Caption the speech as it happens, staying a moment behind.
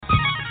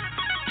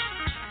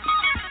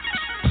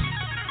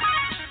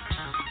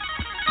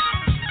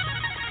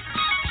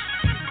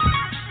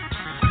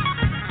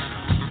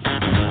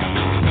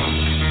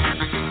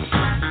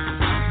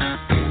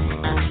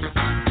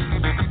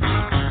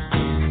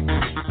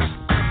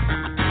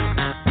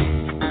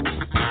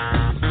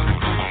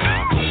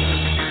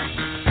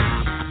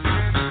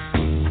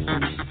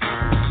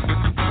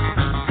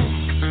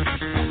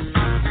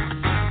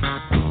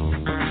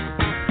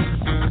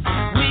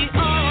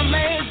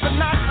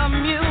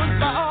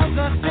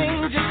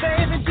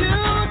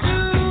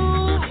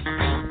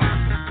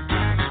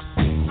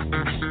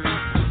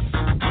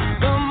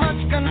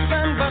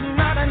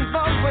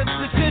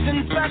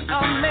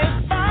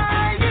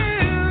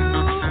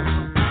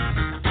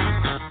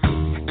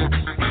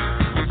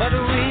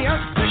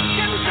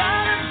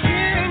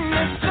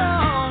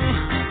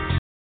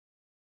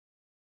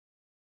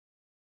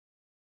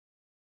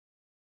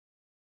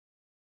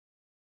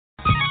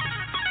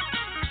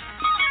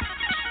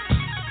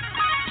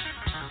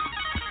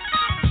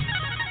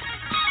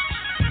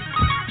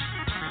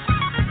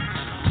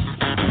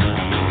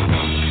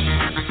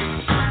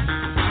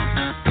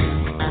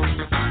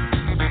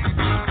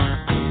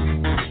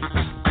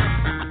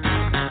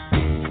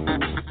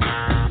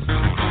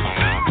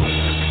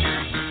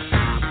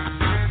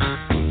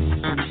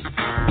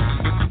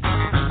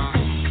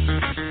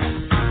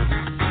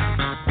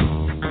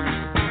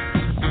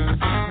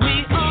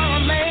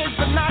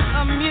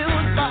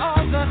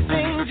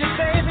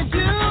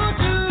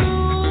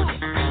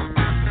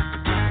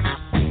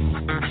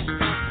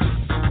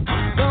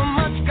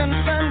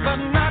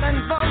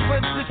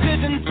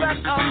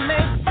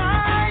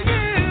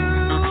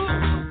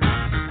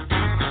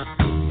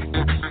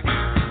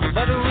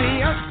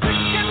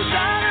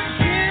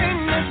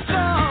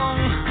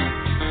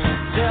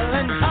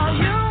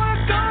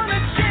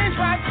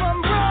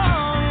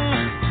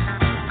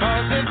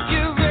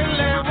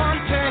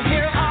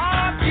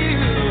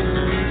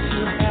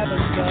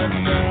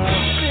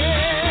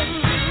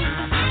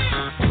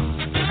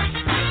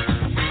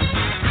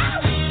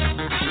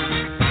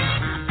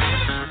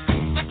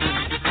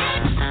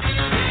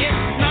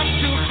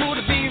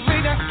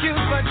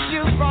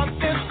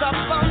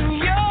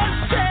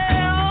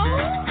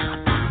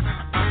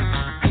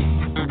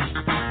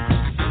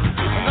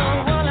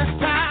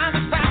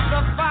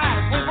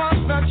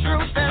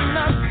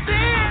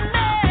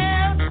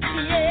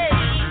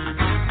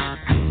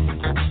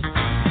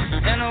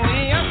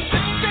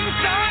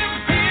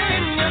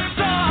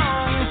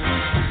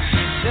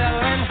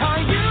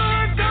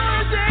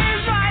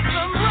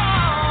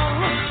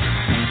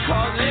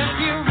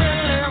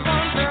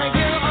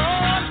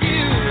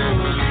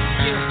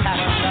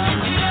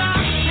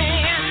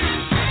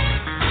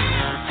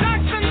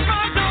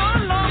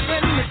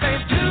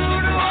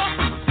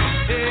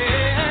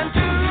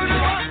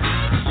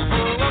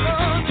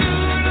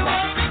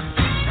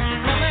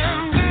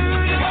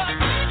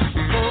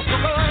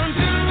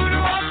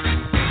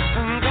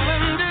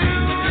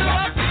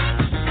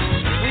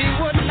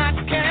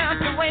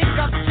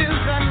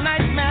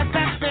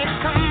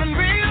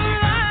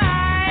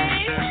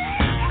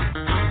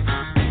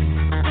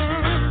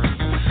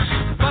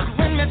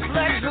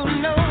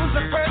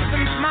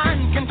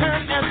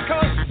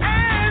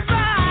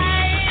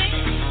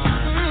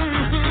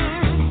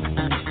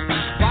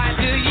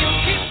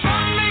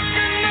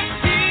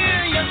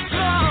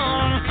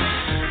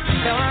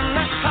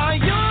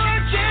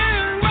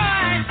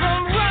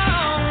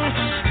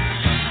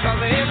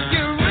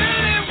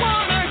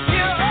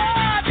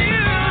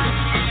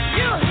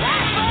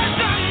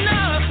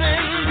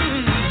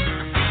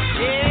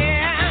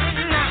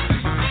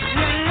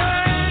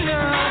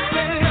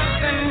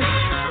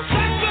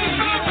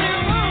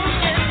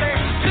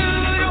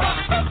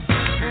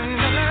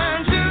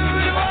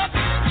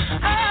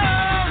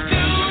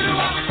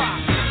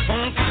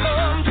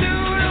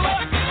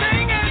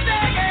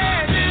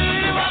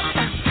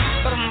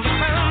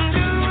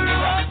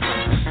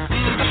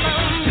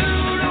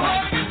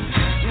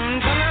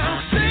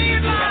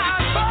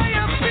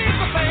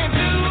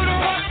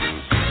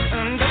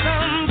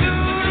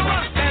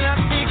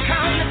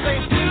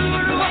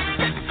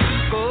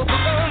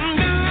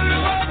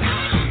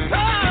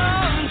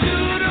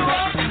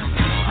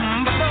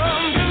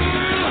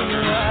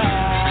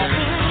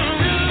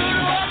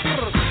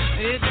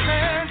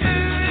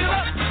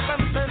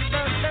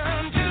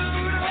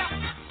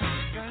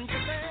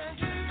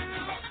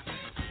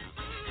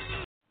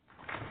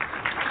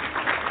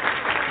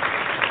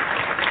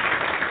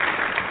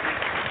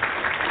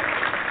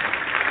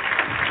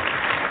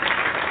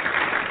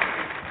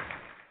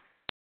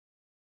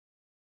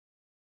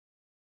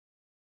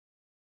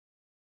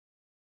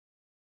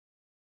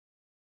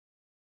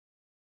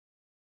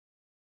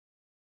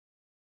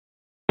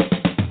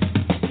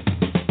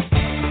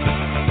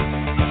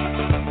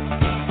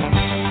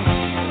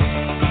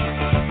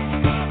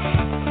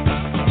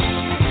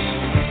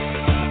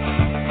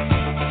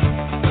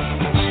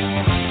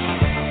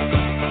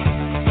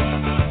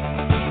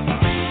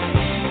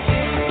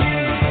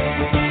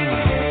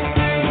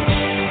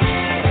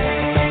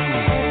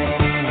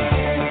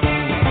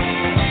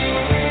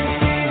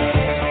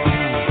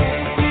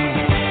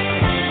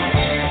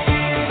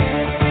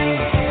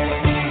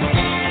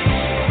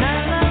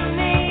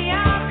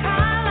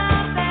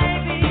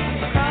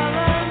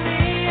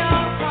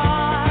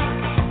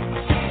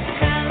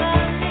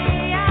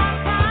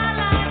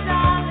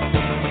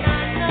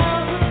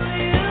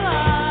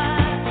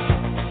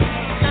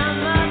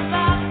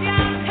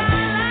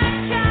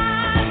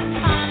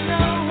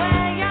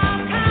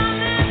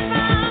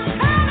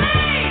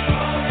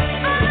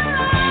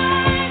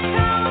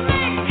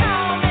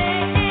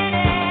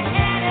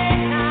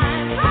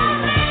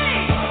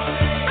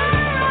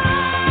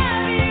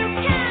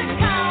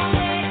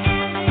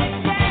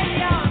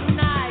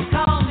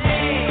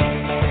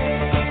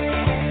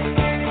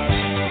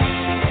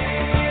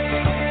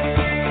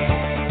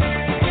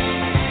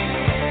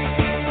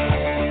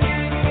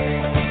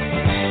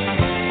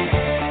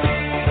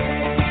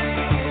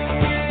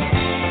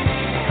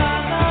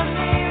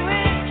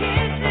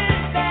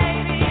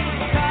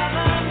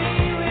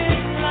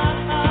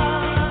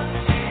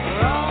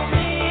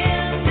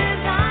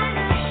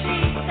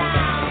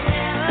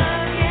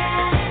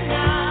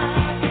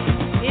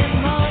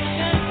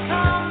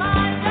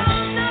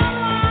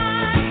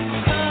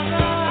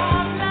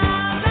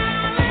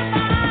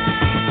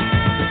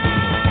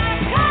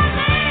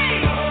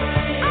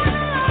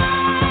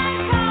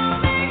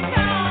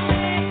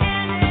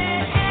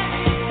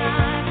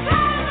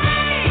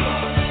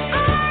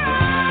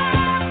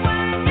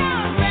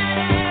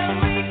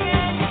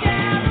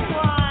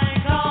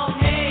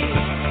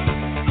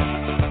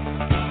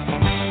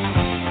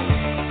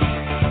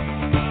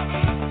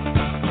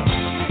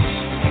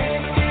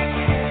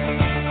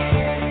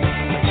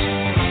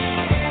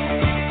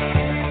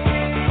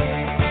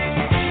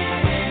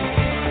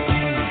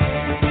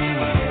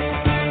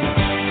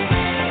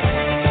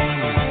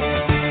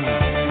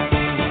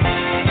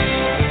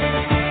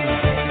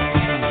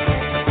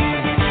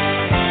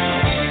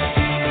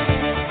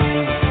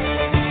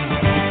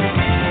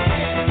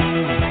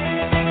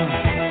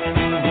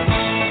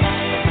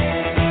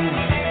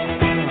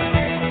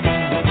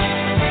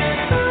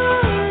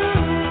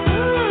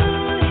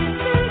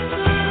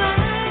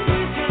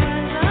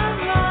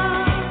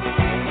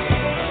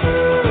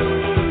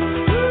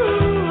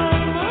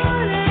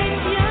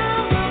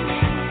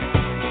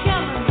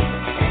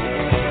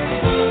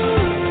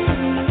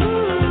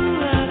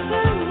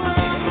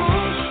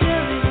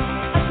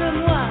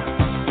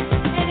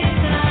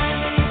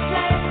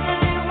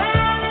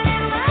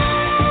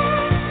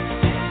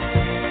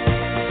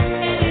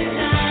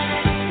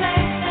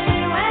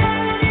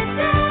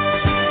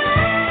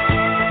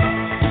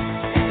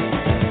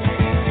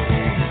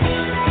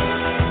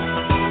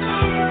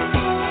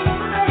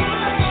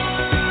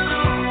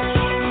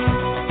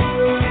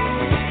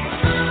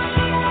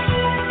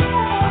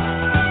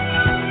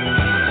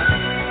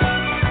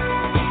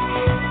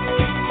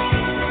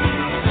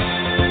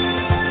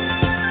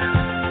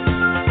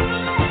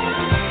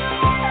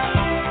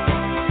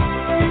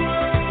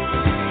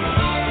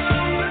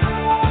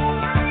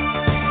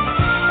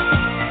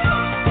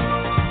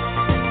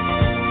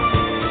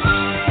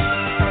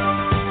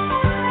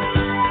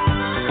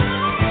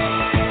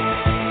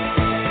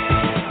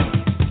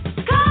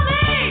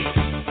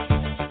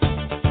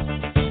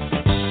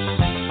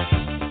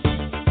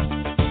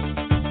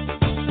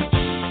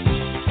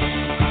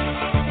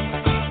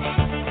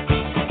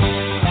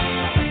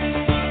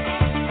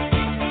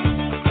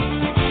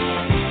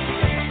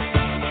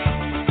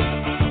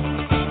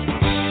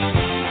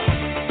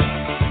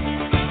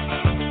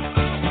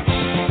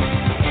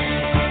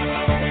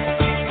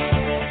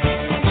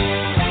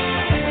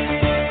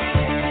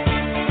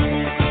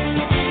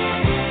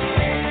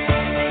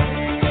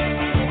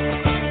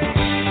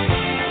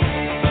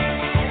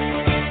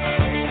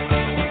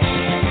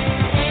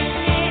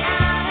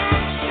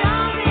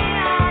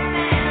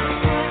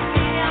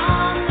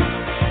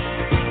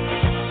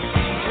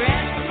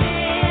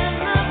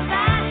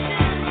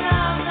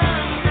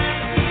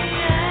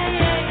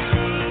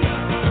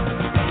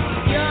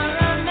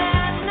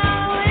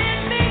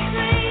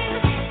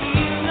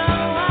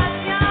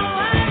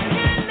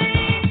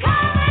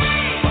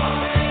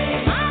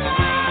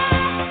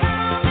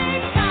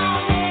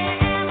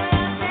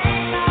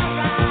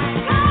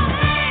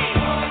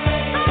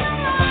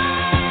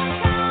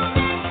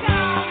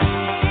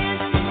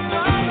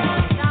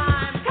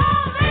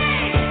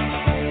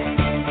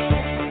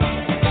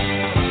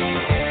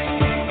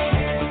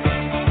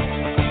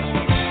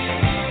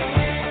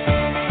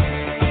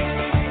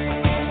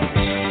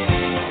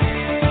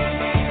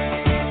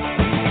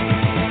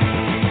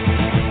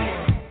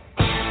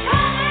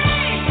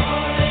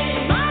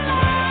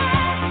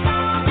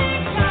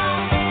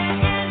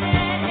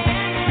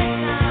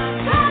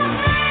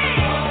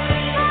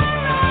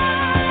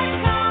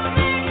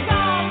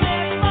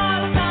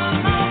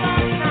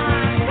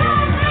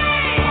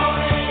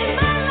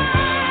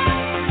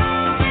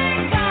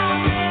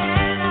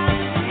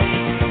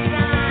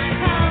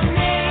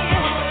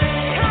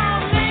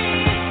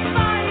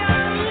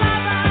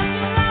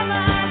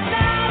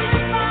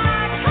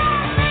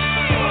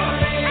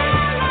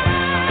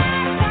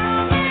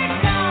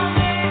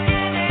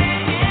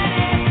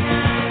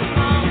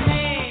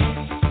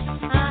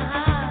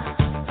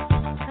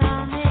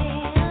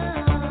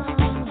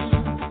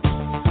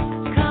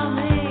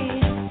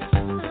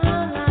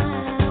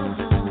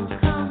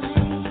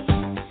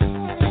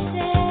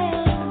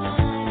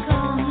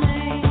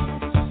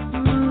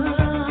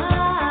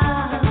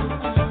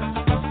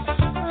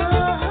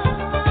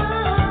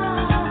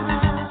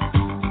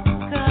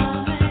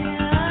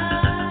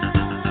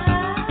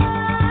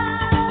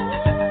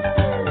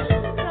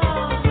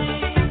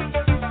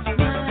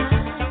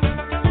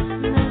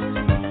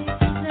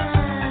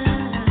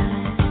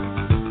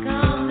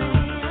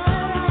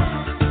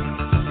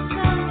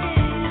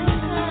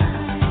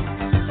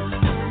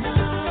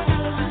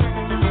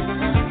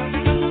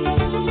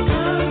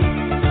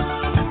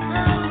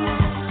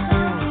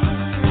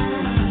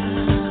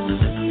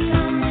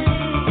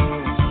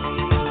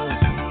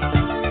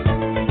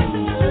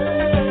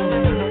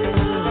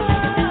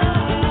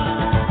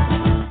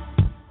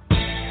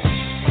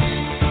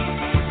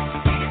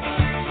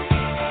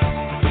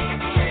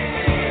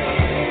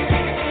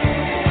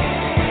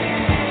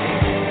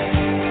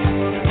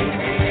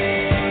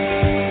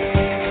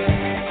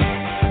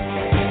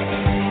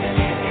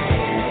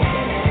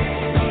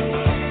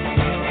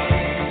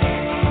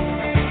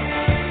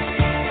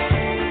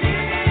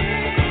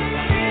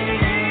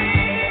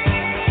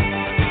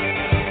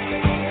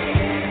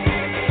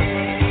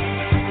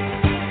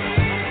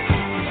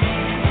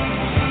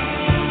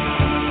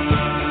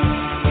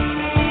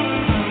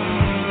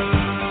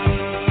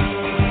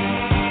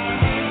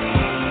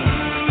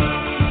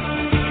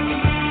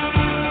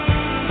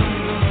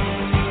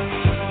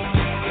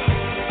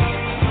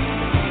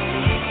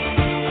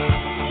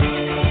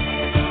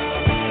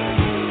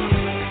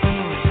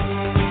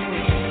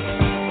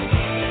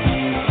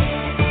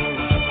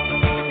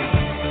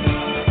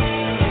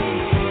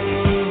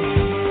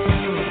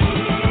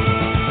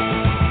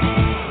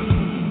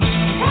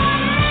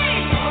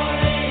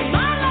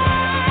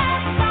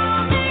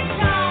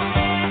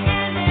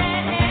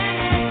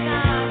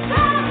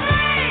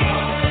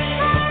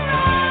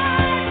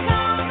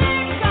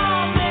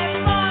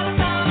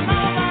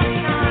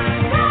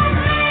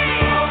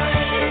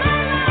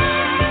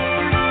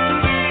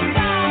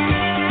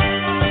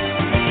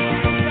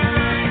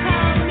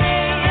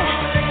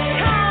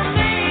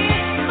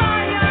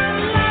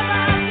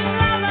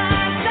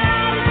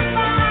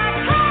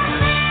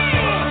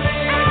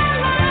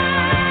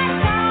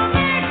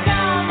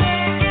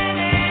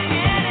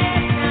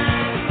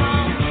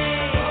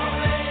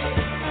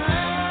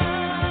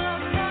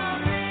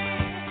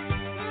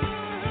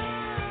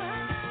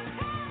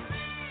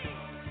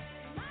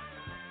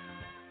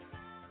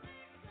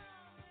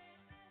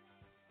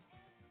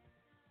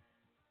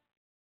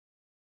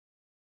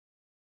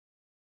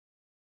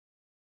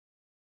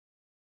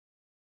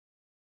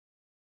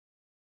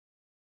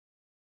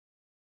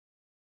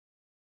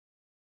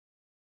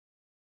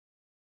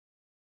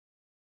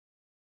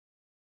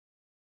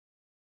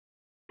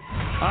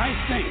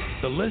I think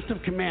the list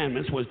of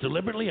commandments was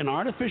deliberately and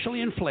artificially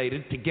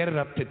inflated to get it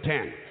up to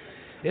 10.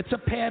 It's a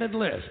padded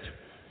list.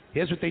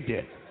 Here's what they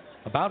did.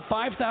 About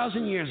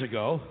 5,000 years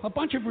ago, a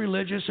bunch of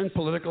religious and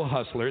political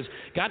hustlers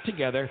got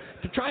together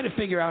to try to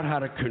figure out how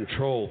to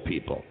control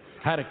people,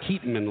 how to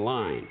keep them in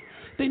line.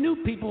 They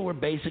knew people were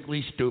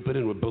basically stupid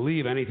and would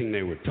believe anything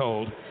they were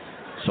told,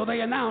 so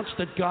they announced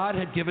that God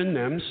had given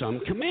them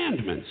some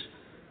commandments.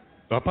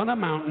 Up on a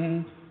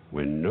mountain,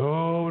 when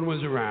no one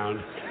was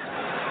around,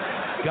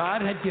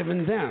 God had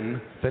given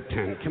them the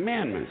 10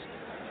 Commandments.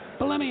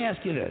 But let me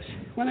ask you this.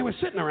 When they were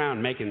sitting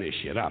around making this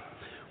shit up,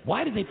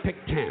 why did they pick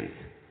 10?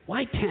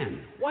 Why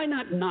 10? Why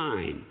not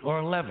 9 or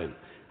 11?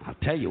 I'll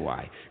tell you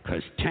why.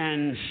 Because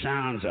 10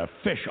 sounds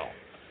official.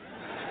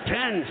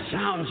 10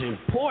 sounds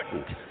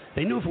important.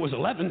 They knew if it was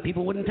 11,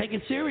 people wouldn't take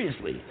it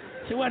seriously.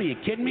 So what, are you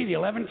kidding me? The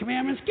 11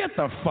 Commandments? Get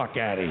the fuck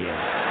out of here.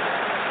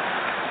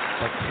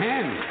 But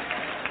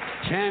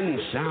 10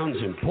 sounds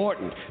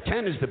important.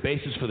 10 is the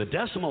basis for the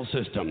decimal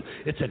system.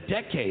 It's a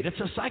decade. It's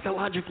a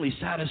psychologically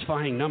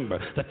satisfying number.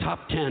 The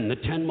top 10, the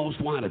 10 most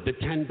wanted, the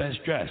 10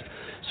 best dressed.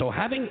 So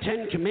having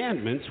 10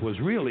 commandments was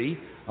really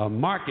a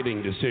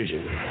marketing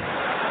decision.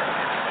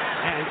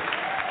 And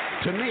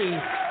to me,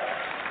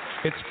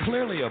 it's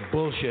clearly a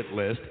bullshit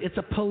list. It's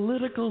a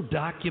political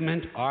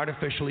document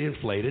artificially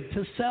inflated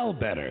to sell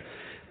better.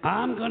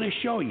 I'm going to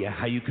show you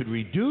how you could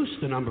reduce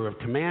the number of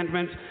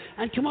commandments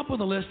and come up with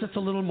a list that's a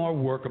little more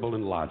workable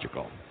and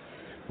logical.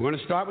 We're going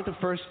to start with the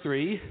first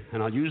 3,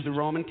 and I'll use the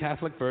Roman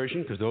Catholic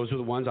version because those are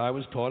the ones I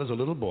was taught as a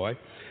little boy.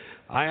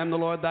 I am the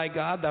Lord thy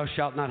God. Thou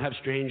shalt not have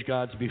strange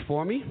gods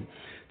before me.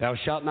 Thou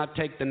shalt not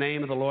take the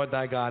name of the Lord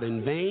thy God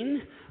in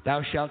vain.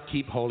 Thou shalt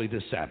keep holy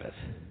the Sabbath.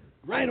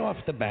 Right off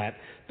the bat,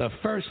 the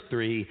first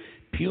 3,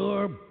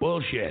 pure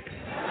bullshit.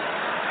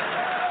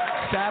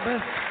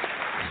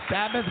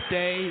 Sabbath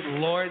day,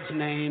 Lord's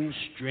name,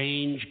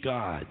 strange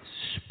gods.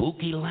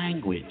 Spooky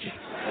language.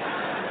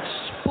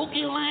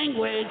 Spooky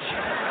language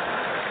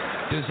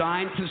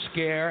designed to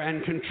scare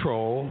and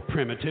control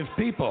primitive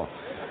people.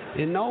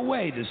 In no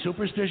way does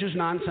superstitious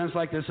nonsense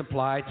like this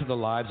apply to the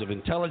lives of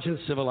intelligent,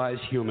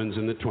 civilized humans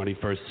in the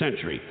 21st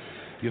century.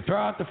 You throw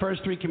out the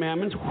first 3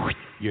 commandments,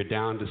 you're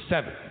down to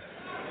 7.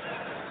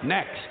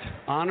 Next,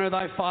 honor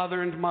thy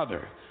father and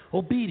mother.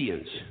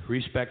 Obedience,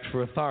 respect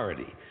for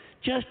authority.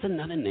 Just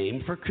another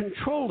name for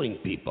controlling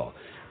people.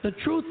 The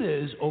truth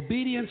is,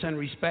 obedience and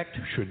respect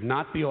should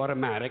not be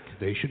automatic.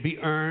 They should be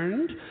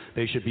earned.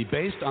 They should be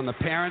based on the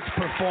parent's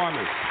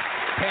performance.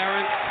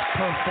 Parent's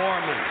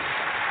performance.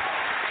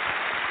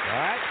 All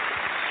right?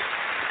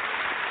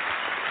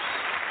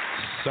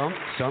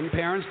 Some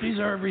parents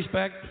deserve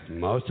respect.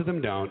 Most of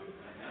them don't.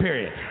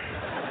 Period.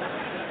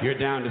 You're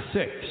down to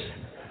 6.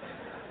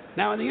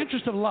 Now, in the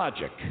interest of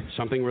logic,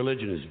 something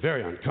religion is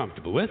very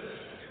uncomfortable with,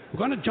 we're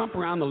going to jump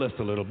around the list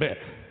a little bit.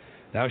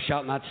 Thou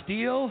shalt not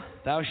steal.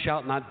 Thou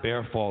shalt not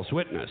bear false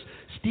witness.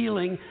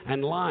 Stealing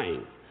and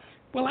lying.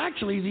 Well,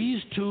 actually,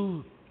 these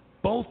 2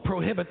 both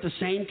prohibit the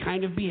same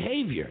kind of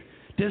behavior.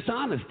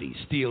 Dishonesty,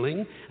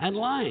 stealing, and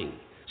lying.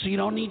 So you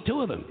don't need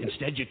 2 of them.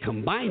 Instead, you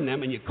combine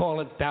them and you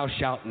call it thou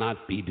shalt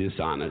not be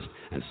dishonest.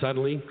 And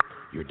suddenly,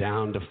 you're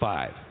down to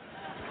 5.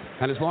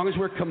 And as long as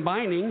we're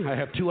combining, I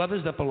have 2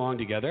 others that belong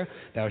together.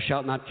 Thou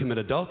shalt not commit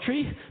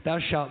adultery. Thou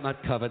shalt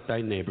not covet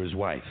thy neighbor's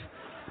wife.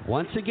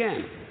 Once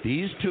again,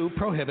 these 2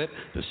 prohibit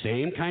the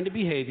same kind of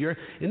behavior,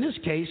 in this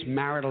case,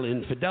 marital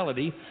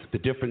infidelity. The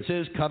difference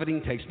is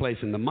coveting takes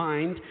place in the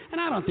mind,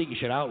 and I don't think you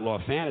should outlaw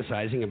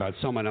fantasizing about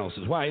someone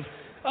else's wife.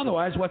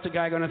 Otherwise, what's a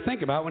guy going to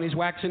think about when he's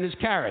waxing his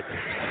carrot?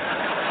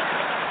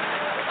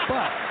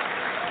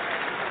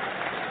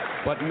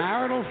 But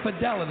marital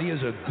fidelity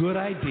is a good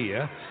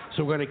idea,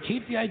 so we're going to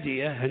keep the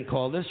idea and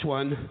call this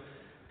one,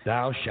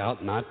 thou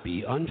shalt not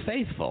be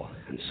unfaithful.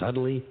 And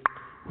suddenly,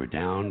 we're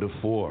down to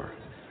 4.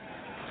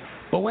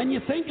 But when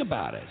you think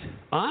about it,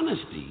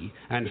 honesty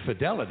and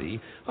fidelity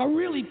are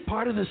really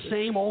part of the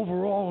same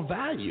overall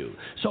value.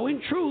 So in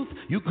truth,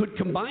 you could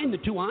combine the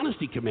 2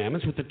 honesty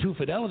commandments with the 2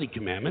 fidelity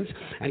commandments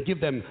and give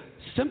them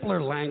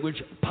simpler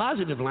language,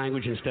 positive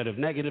language instead of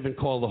negative, and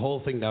call the whole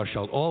thing, thou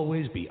shalt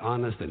always be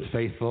honest and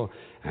faithful,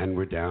 and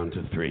we're down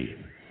to 3.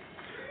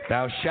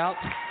 Thou shalt,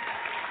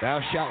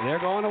 they're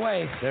going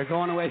away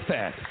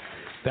fast.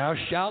 Thou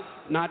shalt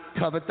not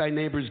covet thy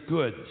neighbor's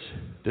goods.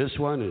 This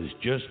one is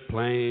just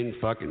plain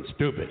fucking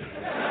stupid.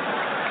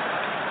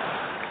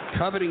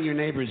 Coveting your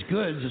neighbor's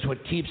goods is what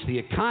keeps the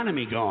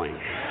economy going.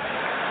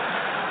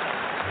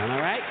 Am I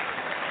right?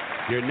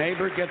 Your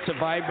neighbor gets a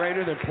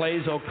vibrator that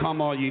plays "Oh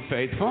Come All Ye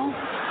Faithful."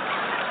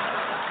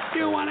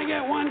 You want to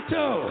get one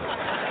too.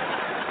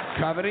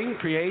 Coveting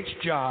creates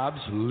jobs.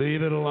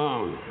 Leave it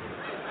alone.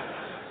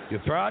 You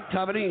throw out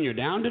coveting and you're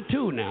down to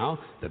 2 now,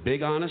 the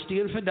big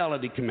honesty and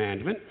fidelity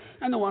commandment,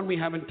 and the one we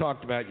haven't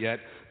talked about yet,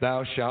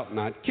 thou shalt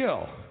not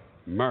kill,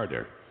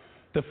 murder,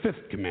 the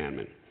 5th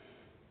commandment.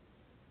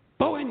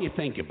 But when you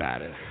think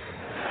about it,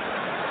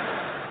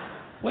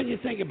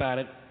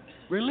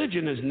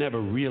 religion has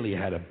never really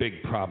had a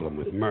big problem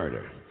with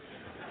murder.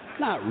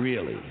 Not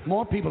really.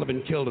 More people have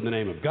been killed in the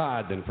name of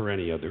God than for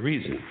any other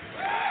reason.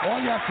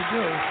 All you have to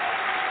do...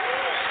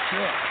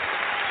 Sure.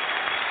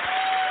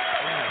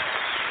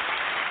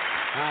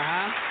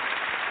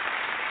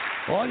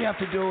 All you have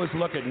to do is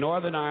look at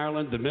Northern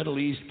Ireland, the Middle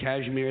East,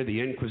 Kashmir, the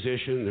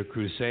Inquisition, the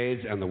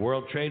Crusades, and the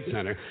World Trade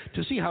Center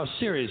to see how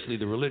seriously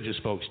the religious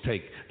folks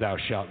take thou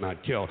shalt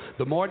not kill.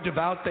 The more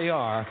devout they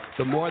are,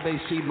 the more they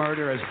see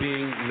murder as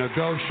being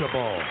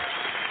negotiable.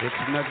 It's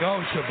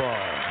negotiable.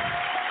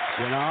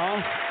 You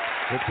know?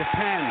 It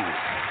depends.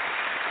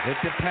 It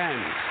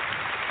depends.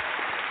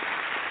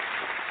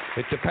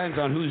 It depends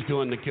on who's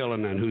doing the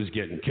killing and who's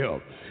getting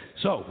killed.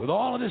 So, with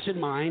all of this in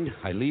mind,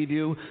 I leave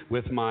you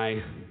with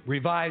my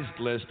revised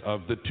list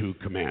of the 2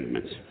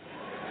 commandments.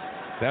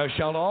 Thou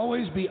shalt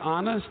always be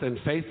honest and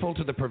faithful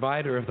to the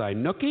provider of thy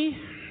nookie.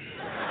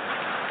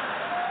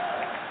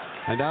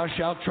 And thou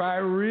shalt try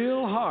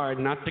real hard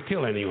not to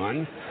kill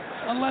anyone,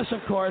 unless, of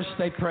course,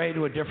 they pray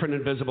to a different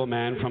invisible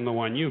man from the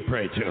one you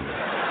pray to.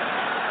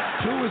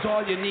 2 is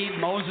all you need.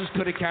 Moses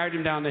could have carried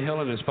him down the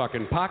hill in his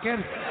fucking pocket.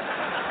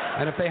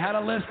 And if they had a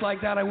list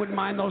like that, I wouldn't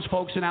mind those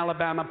folks in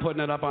Alabama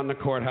putting it up on the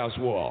courthouse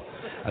wall.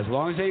 As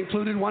long as they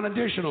included one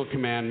additional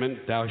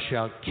commandment, thou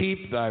shalt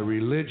keep thy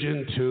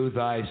religion to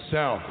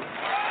thyself.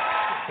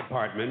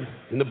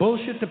 In the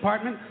bullshit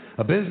department,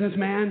 a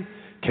businessman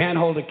can't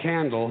hold a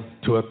candle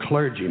to a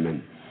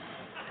clergyman.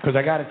 Because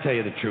I got to tell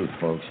you the truth,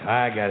 folks.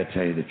 I got to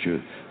tell you the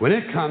truth. When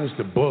it comes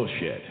to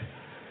bullshit,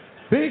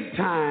 big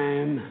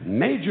time,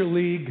 major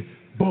league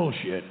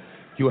bullshit,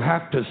 you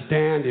have to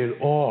stand in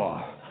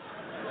awe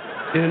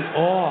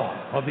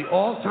of the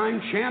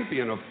all-time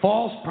champion of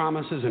false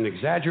promises and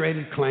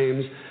exaggerated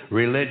claims,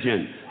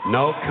 religion.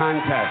 No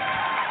contest.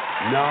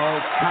 No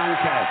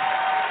contest.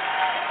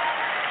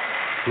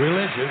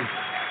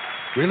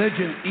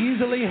 Religion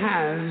easily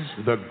has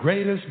the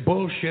greatest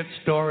bullshit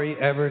story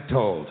ever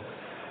told.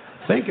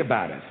 Think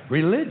about it.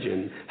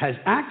 Religion has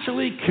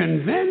actually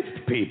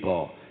convinced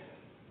people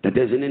that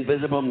there's an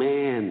invisible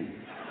man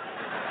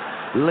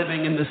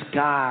living in the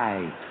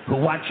sky who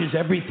watches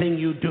everything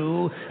you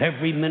do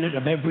every minute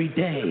of every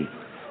day.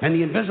 And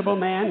the invisible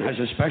man has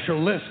a special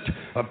list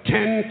of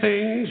 10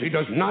 things he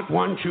does not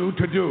want you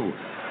to do.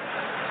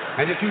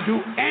 And if you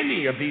do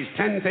any of these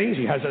 10 things,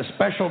 he has a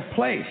special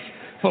place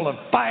full of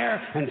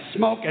fire and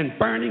smoke and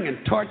burning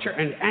and torture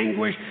and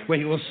anguish where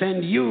he will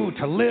send you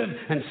to live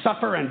and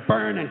suffer and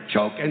burn and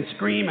choke and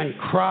scream and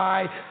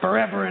cry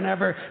forever and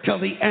ever till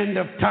the end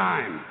of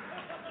time.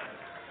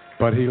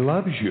 But he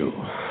loves you.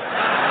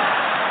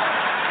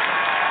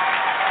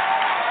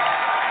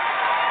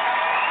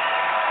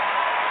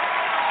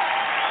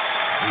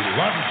 He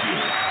loves you.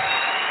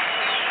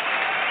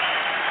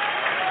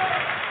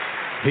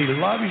 He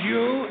loves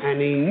you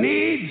and he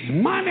needs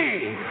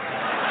money.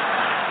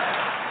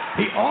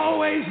 He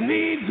always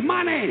needs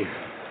money.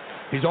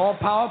 He's all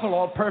powerful,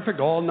 all perfect,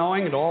 all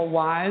knowing, and all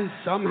wise.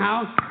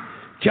 Somehow,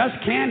 just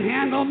can't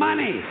handle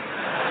money.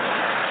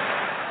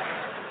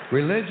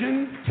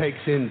 Religion takes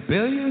in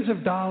billions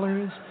of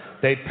dollars.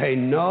 They pay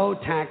no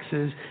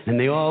taxes, and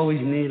they always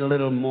need a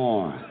little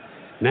more.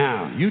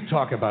 Now, you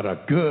talk about a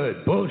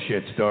good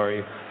bullshit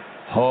story.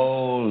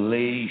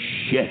 Holy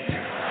shit.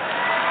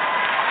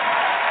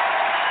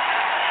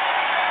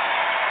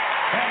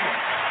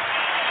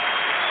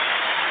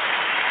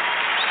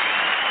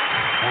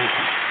 Thank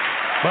you.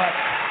 But,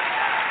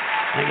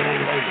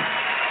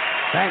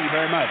 thank you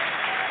very much.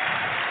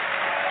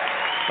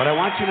 But I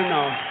want you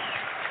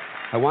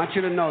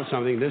to know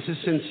something. This is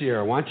sincere.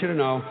 I want you to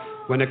know,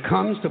 when it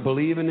comes to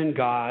believing in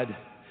God,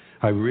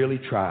 I really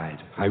tried.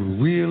 I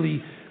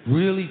really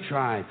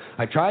tried.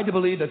 I tried to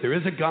believe that there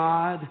is a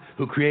God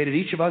who created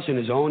each of us in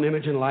his own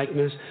image and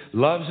likeness,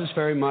 loves us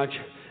very much,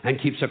 and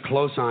keeps a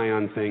close eye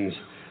on things.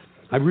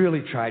 I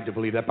really tried to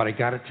believe that, but I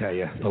got to tell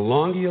you, the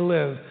longer you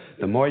live,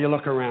 the more you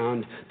look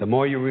around, the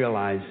more you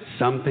realize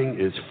something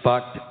is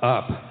fucked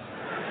up.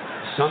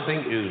 Something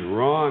is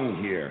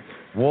wrong here.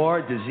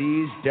 War,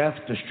 disease, death,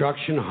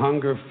 destruction,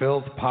 hunger,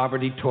 filth,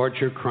 poverty,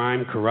 torture,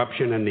 crime,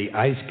 corruption, and the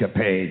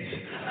ice-capades.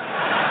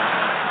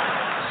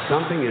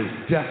 Something is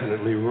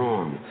definitely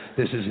wrong.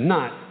 This is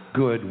not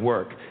good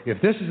work.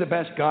 If this is the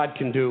best God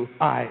can do,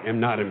 I am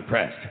not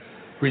impressed.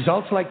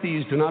 Results like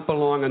these do not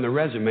belong on the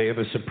resume of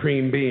a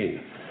supreme being.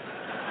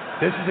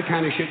 This is the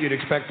kind of shit you'd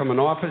expect from an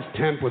office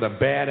temp with a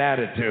bad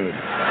attitude.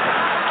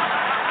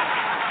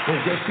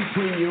 And just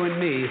between you and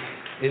me,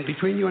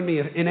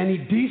 in any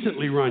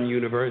decently run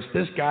universe,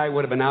 this guy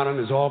would have been out on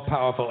his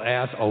all-powerful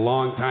ass a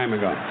long time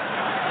ago.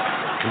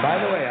 And by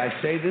the way, I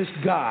say this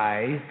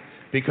guy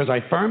because I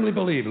firmly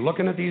believe,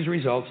 looking at these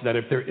results, that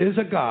if there is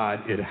a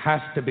God, it has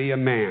to be a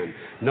man.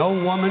 No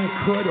woman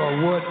could or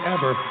would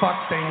ever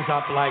fuck things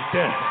up like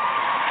this.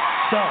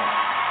 So...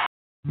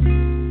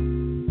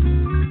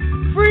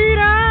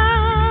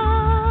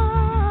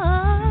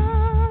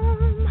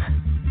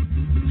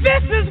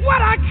 This is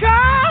what I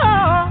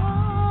call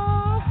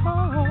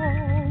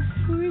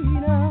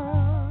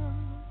freedom.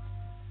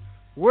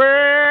 Well,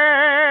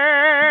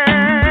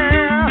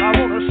 I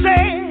want to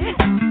say,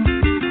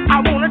 I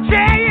want to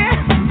tell you,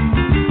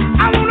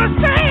 I want to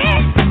say,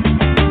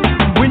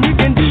 when you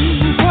can do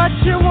what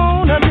you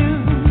want to do,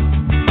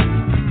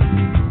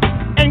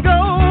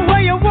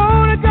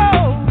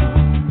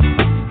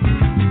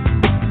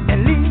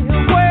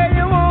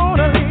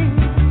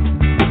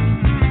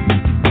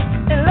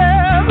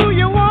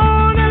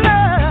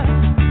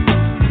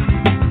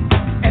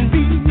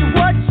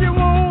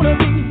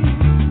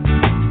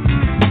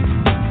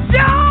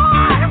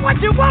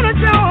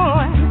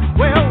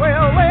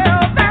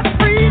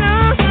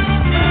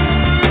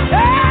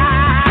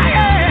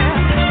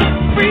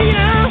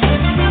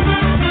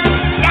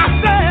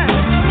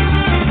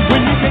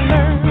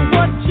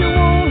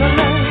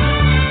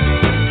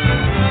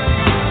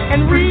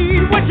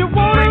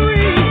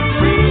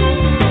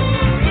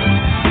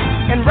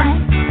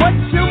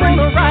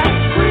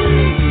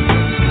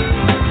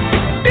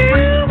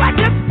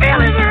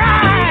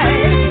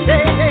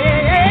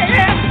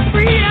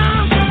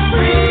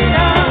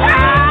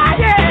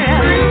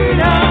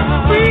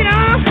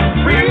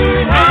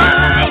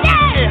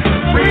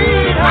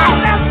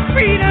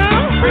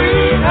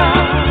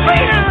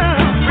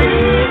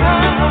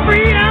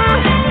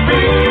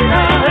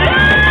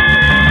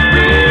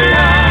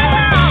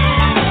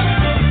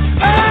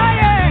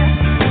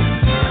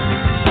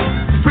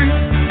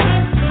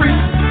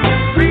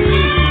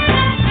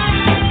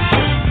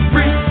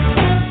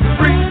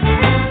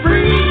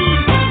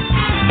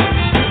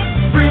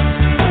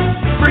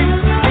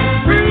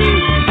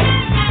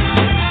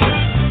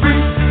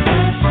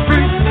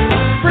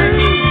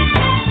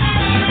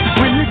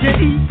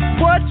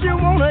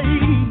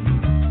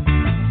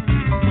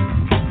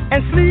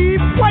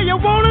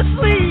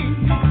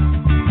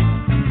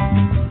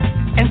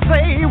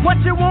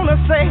 what you wanna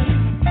say.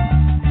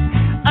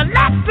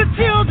 Let the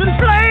children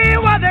play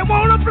while they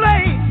wanna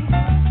play,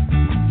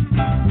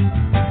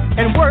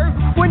 and work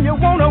when you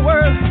wanna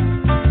work.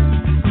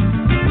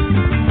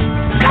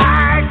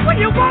 Like when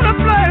you wanna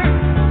play.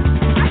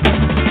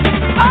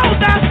 Oh,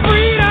 that's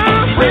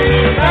freedom,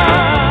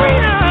 freedom,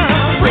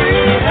 freedom,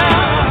 freedom,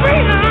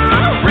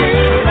 freedom,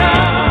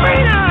 freedom,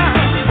 freedom,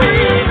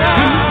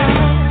 freedom.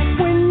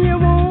 When you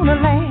wanna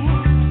laugh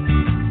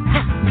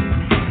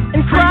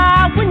and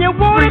cry when you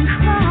wanna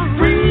cry.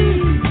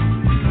 Free.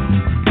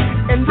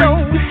 And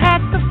don't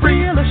have to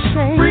feel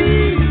ashamed.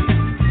 Free.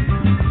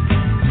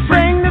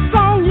 Sing the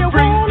song you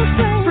wanna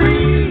sing.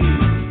 Free.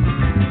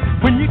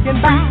 When you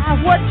can buy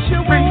what you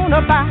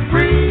wanna buy.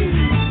 Free.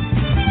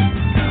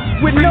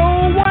 With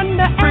no one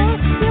to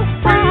ask you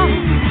why.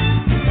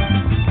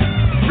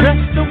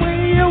 Dress the way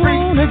you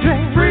wanna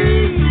dress.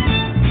 Free.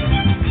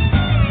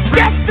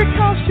 Just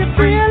because you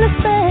feel it's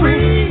bad.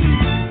 Free.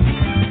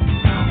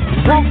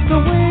 Walk the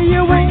way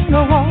you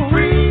wanna walk.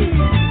 Free.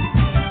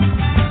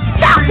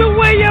 Talk the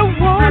way you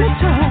wanna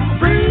talk.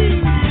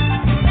 Free.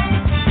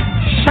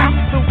 Shout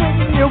the way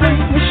you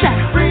wanna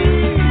shout.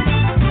 Free.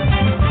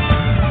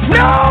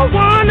 No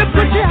one to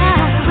put you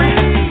out. Free.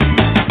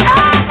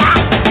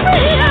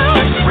 Freedom,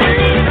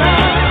 freedom,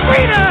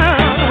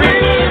 freedom,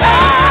 freedom,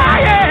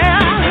 yeah.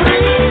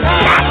 Freedom,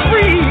 that's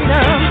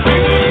freedom,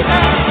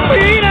 freedom,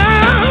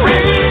 freedom,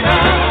 freedom,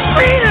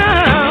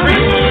 freedom,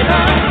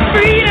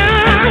 freedom,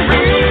 freedom,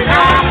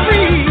 freedom,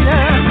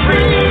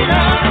 freedom,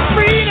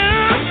 freedom,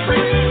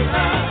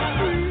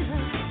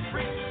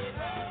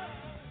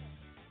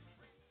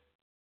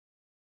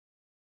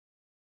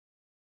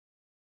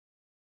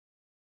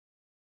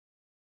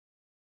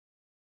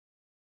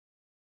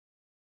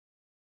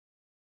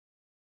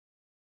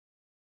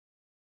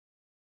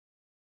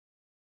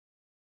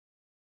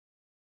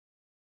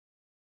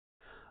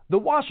 The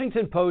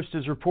Washington Post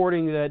is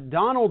reporting that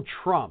Donald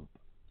Trump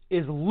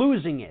is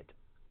losing it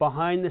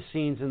behind the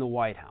scenes in the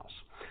White House.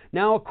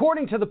 Now,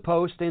 according to the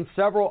Post and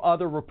several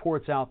other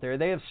reports out there,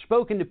 they have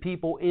spoken to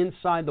people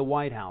inside the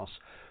White House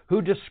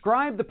who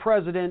describe the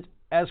president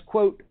as,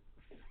 quote,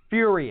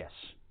 furious.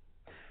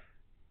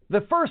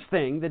 The first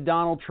thing that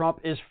Donald Trump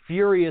is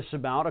furious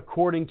about,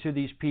 according to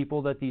these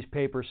people that these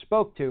papers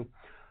spoke to,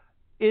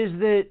 is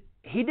that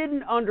he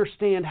didn't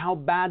understand how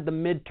bad the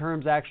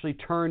midterms actually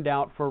turned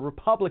out for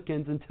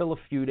Republicans until a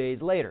few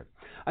days later.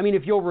 I mean,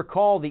 if you'll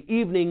recall, the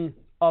evening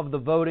of the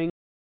voting,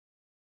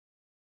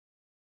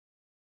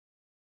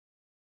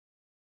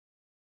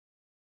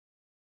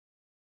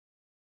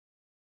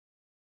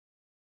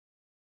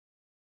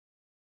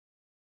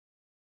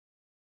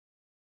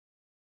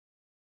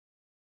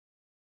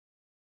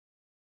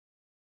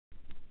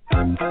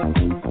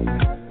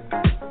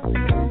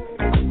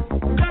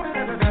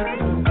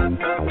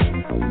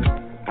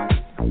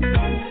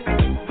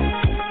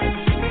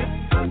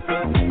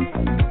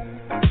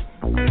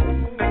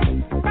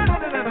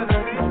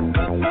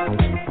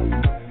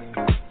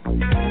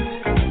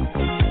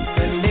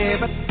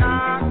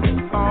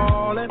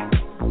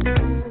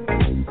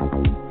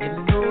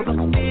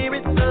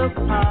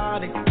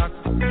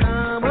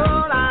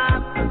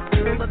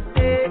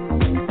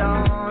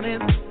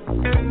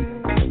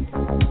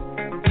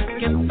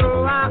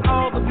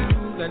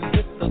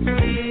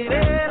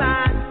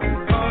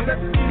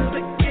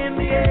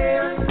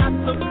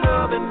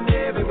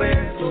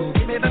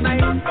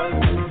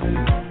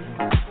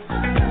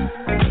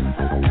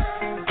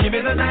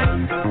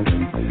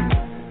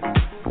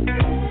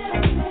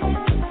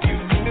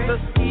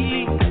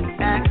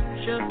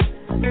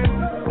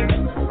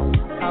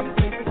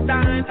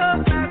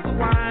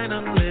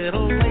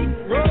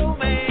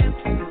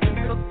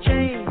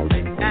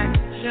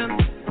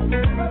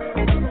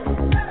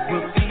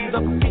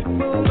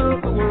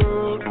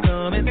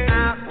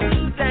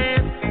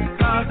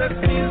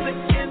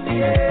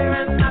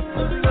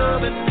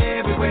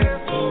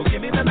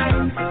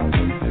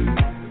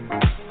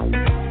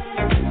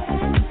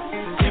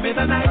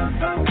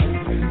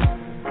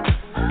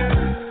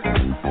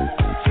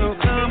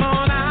 come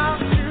on out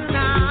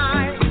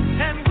tonight,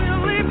 and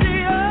we'll leave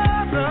the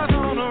others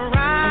on the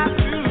ride.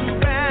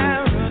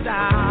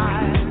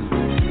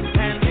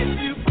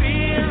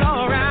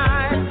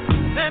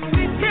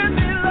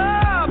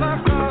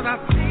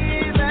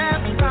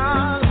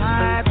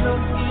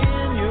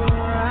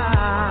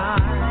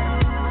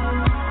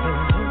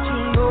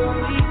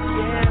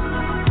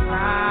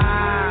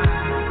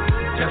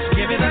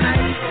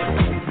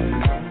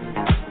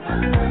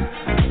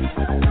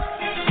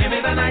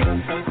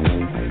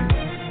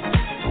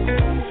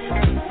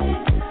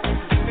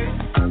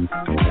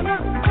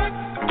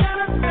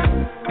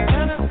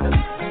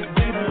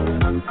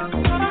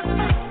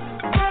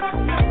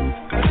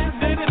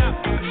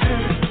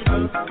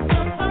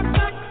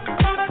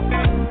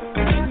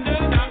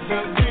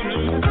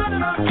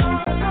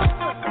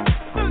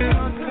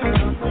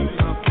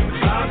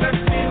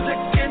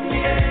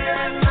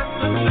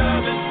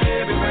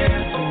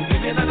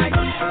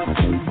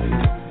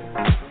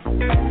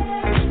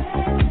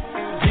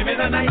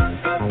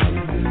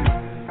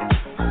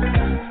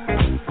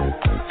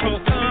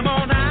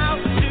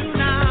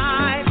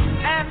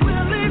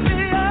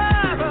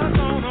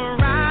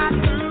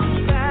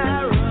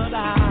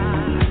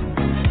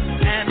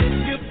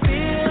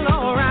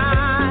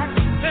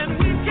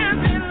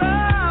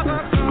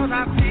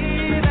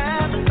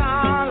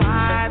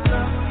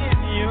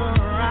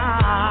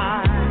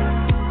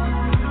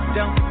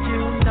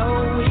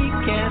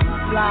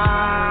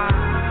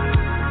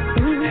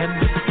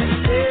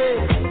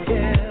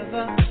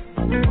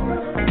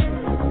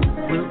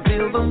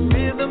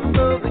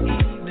 of the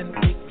evening,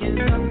 picking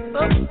up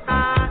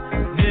high.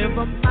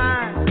 Never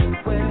mind the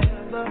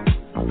weather.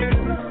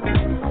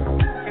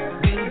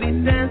 We'll be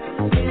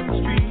dancing in the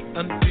street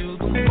until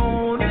the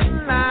morning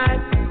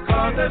light.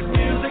 'Cause there's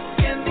music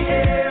in the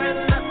air and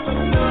lots of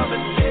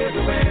loving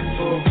everywhere.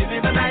 So give me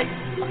the night.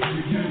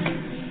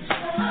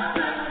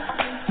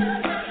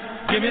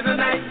 Give me the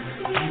night.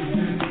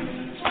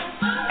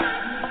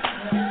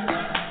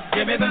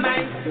 Give me the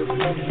night.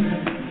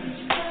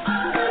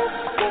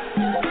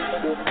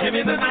 Give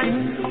me the night.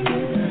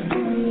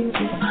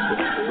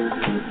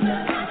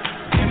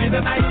 Give me the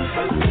night.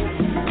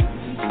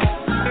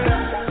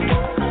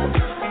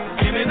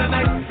 Give me the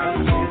night.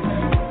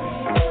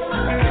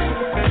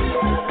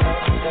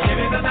 Give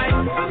me the night.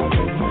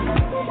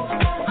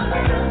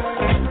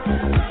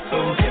 So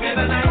give me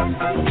the night.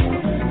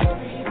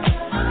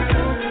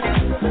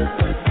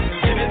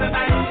 Give me the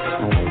night.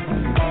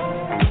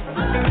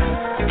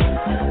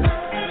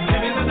 Give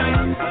me the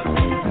night.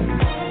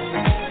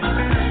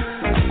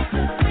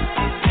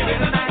 Give me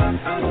the night.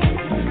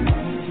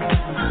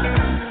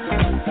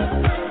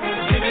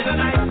 Give me the night. Give me the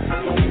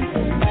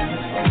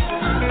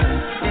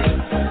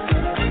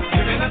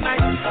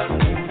night.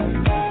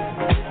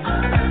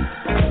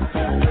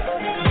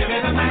 Give me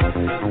the night. Give me the night.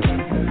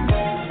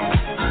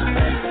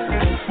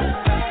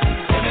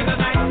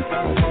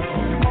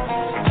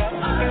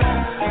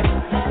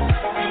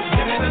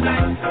 Give me the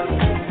night.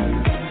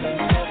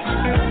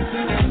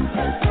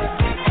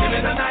 Give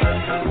me the night.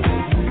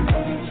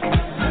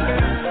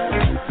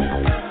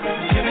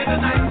 Give me the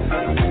night.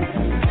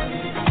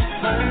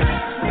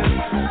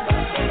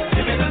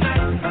 Give me the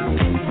night.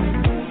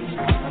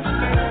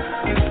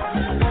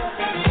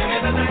 Give me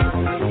the night.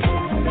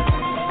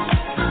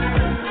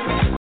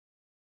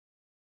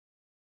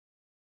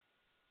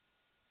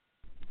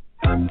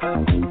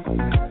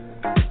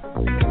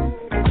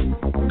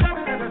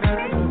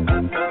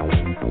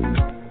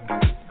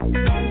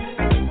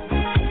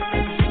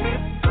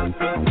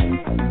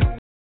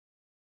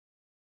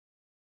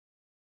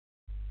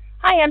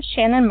 Hi, I'm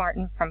Shannon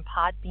Martin from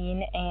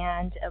Podbean,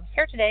 and I'm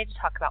here today to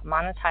talk about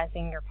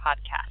monetizing your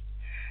podcast.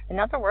 In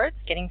other words,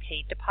 getting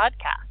paid to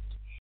podcast.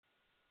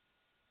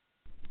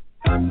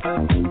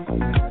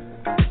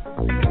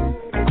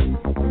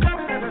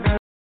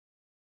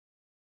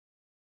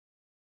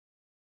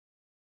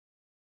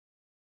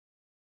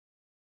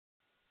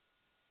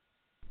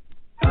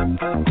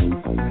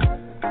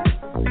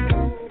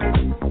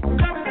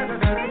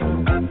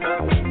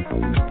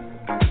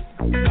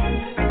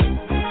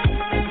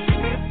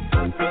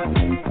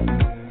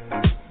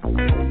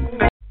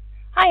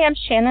 Hi, I'm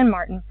Shannon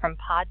Martin from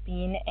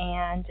Podbean,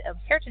 and I'm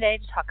here today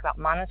to talk about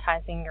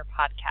monetizing your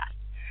podcast.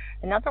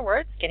 In other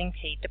words, getting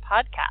paid to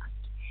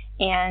podcast.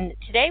 And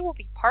today will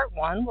be part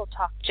one. We'll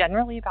talk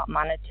generally about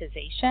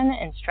monetization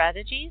and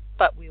strategies,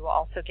 but we will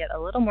also get a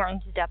little more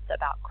into depth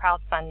about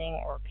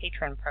crowdfunding or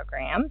patron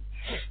programs.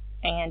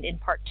 And in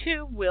part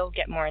two, we'll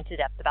get more into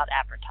depth about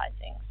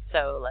advertising.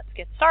 So let's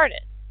get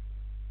started.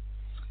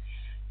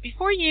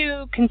 Before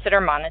you consider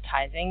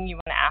monetizing, you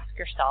want to ask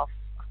yourself,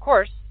 of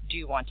course, do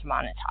you want to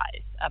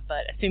monetize?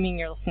 But assuming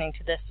you're listening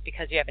to this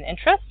because you have an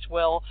interest,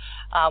 we'll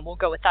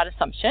go with that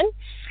assumption.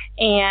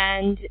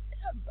 And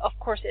of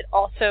course, it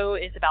also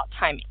is about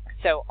timing.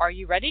 So are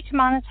you ready to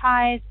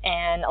monetize?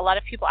 And a lot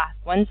of people ask,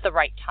 when's the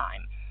right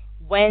time?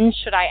 When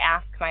should I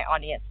ask my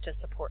audience to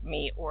support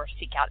me or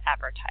seek out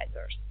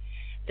advertisers?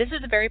 This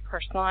is a very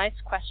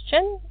personalized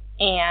question,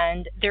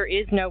 and there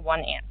is no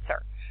one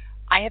answer.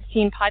 I have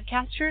seen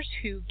podcasters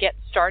who get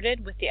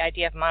started with the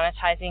idea of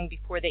monetizing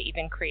before they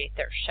even create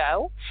their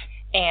show,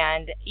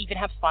 and even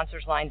have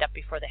sponsors lined up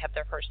before they have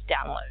their first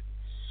download.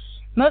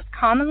 Most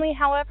commonly,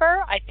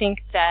 however, I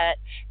think that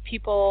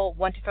people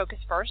want to focus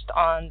first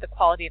on the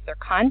quality of their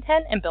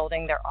content and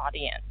building their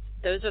audience.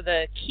 Those are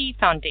the key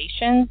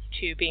foundations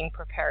to being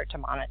prepared to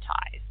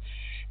monetize.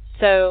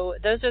 So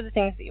those are the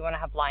things that you want to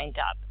have lined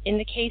up. In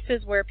the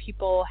cases where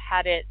people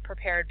had it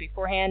prepared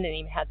beforehand and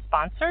even had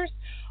sponsors,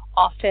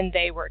 often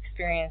they were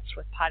experienced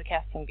with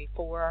podcasting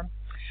before,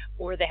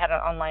 or they had an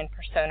online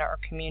persona or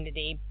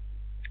community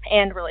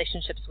and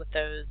relationships with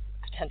those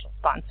potential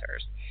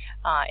sponsors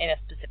in a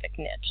specific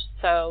niche.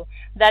 So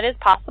that is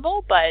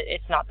possible, but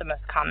it's not the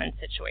most common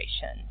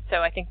situation.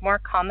 So I think more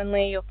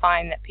commonly you'll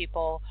find that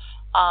people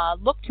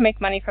look to make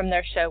money from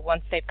their show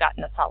once they've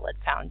gotten a solid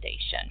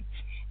foundation.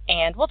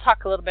 And we'll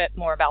talk a little bit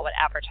more about what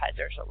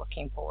advertisers are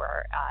looking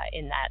for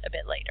in that a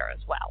bit later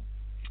as well.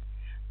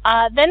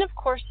 Then, of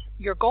course,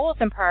 your goals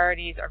and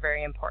priorities are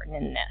very important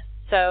in this.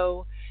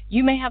 So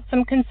you may have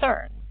some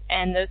concerns,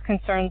 and those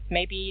concerns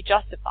may be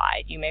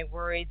justified. You may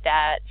worry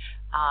that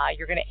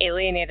you're going to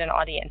alienate an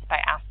audience by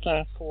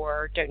asking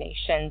for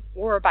donations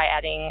or by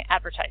adding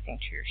advertising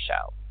to your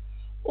show,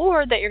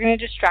 or that you're going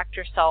to distract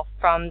yourself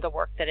from the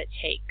work that it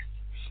takes.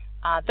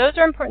 Those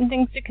are important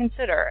things to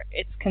consider.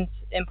 It's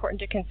important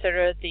to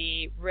consider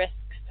the risks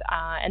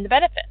and the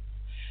benefits.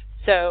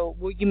 So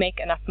will you make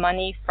enough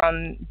money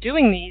from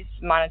doing these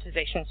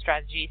monetization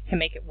strategies to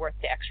make it worth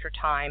the extra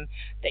time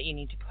that you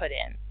need to put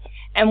in?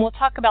 And we'll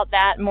talk about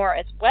that more,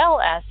 as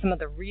well as some of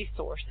the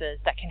resources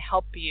that can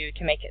help you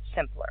to make it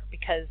simpler,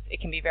 because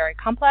it can be very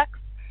complex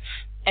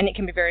and it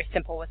can be very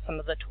simple with some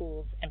of the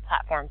tools and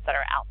platforms that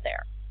are out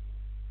there.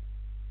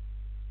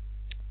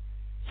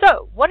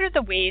 So what are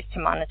the ways to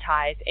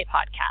monetize a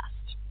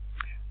podcast?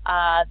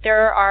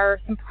 There are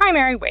some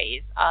primary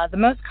ways. The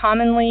most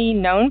commonly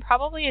known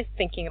probably is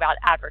thinking about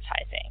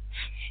advertising,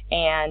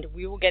 and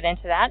we will get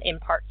into that in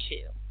part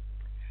 2.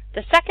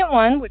 The second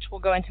one, which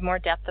we'll go into more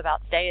depth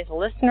about today, is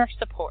listener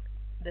support.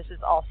 This is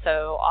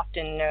also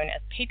often known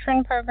as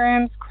patron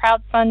programs,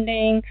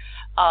 crowdfunding,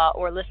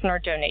 or listener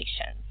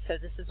donations. So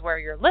this is where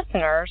your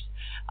listeners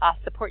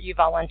support you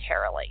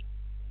voluntarily.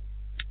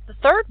 The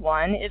third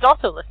one is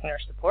also listener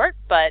support,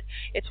 but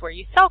it's where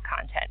you sell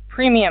content,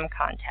 premium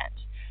content.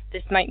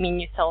 This might mean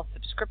you sell a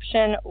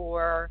subscription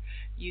or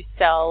you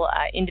sell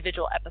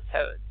individual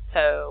episodes.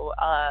 So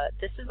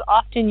this is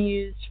often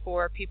used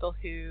for people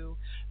who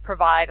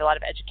provide a lot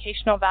of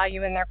educational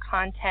value in their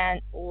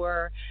content,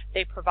 or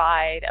they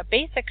provide a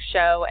basic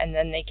show and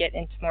then they get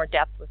into more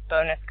depth with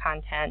bonus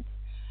content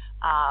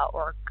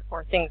or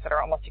things that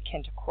are almost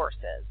akin to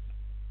courses.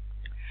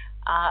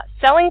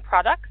 Selling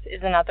products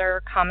is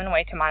another common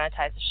way to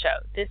monetize a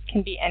show. This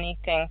can be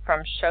anything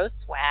from show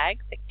swag,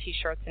 like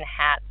t-shirts and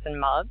hats and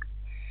mugs,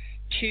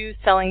 to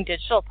selling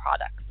digital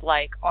products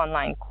like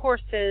online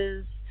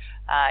courses,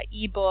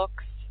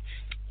 ebooks,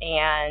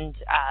 and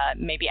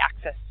maybe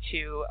access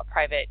to a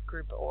private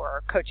group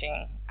or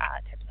coaching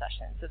type of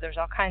session. So there's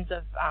all kinds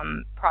of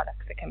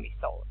products that can be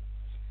sold.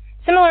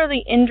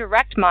 Similarly,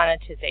 indirect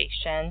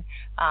monetization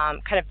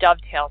kind of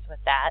dovetails with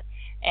that.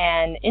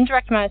 And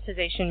indirect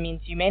monetization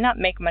means you may not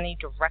make money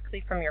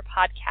directly from your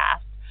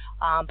podcast,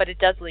 but it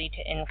does lead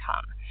to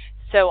income.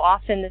 So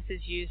often this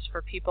is used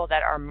for people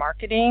that are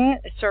marketing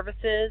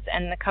services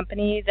and the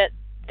company that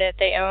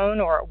they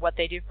own or what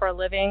they do for a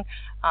living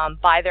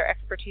buy their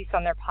expertise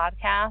on their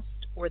podcast,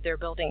 or they're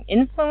building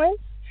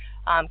influence,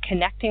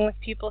 connecting with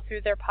people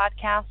through their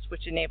podcast,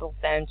 which enables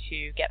them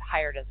to get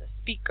hired as a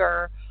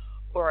speaker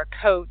or a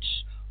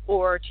coach,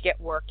 or to get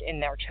work in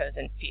their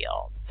chosen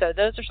field. So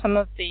those are some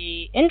of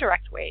the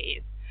indirect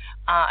ways.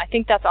 I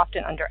think that's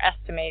often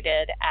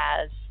underestimated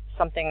as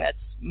something that's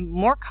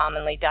more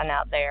commonly done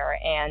out there,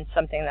 and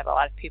something that a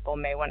lot of people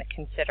may want to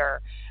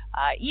consider,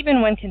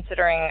 even when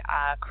considering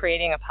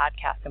creating a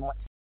podcast and what's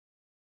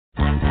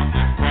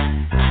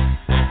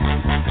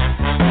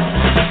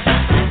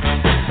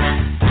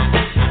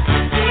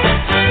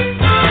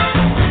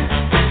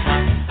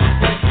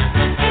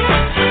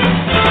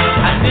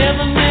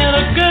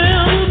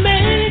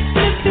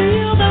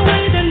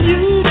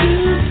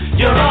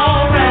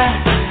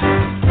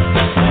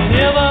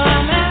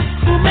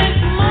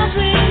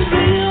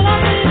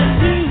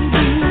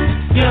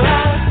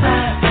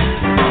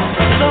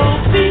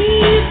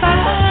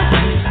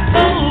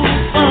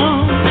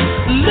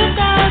Look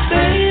out.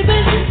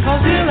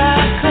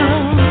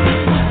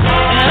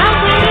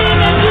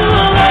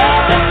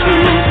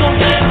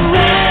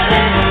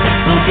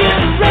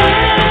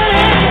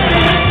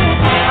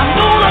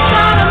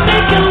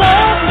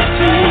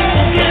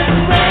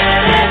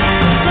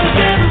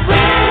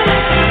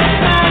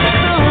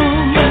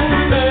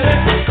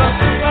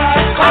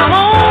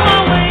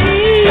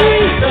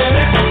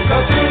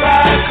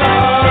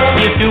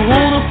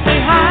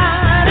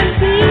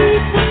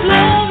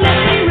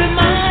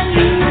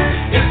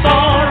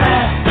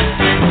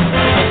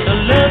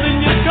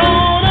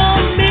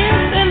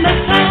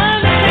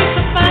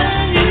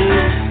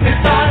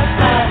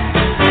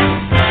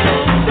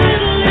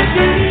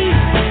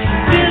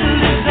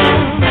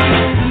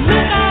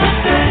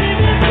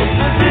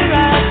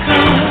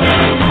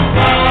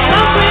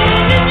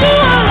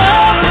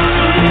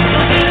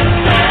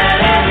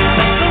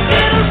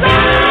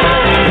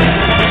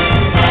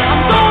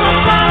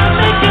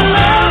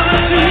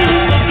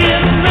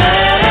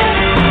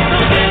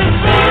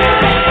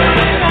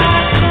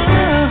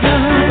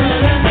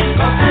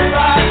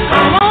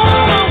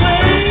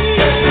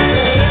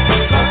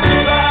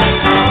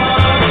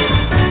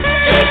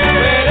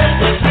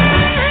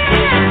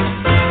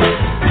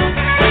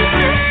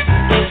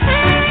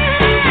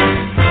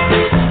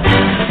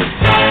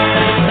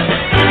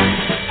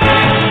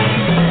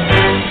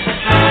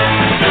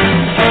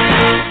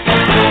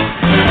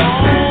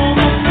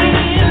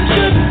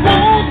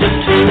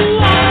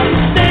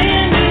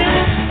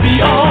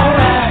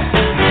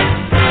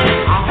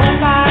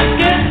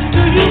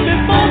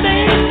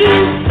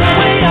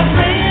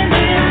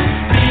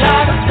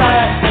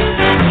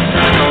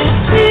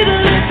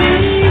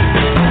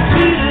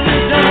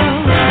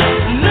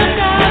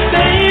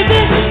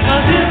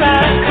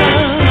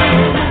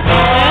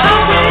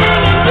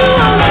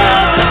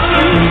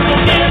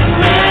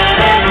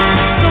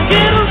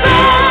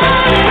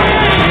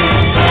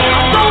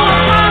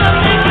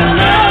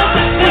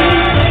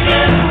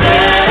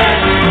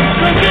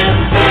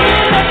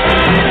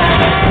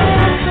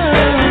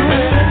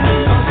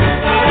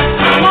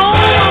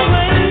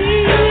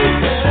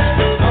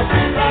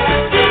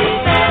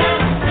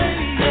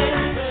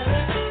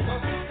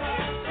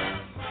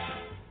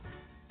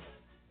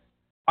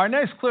 Our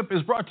next clip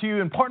is brought to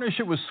you in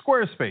partnership with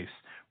Squarespace.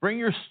 Bring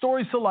your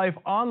stories to life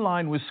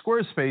online with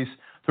Squarespace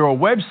through a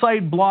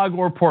website, blog,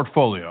 or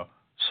portfolio.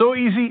 So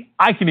easy,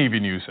 I can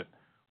even use it.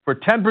 For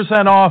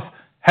 10% off,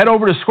 head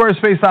over to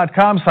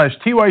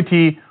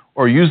squarespace.com/TYT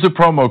or use the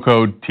promo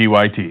code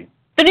TYT.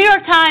 The New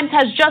York Times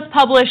has just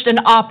published an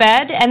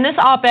op-ed, and this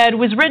op-ed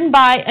was written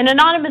by an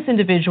anonymous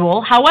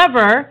individual.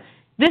 However,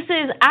 this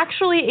is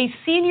actually a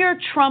senior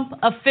Trump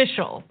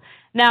official.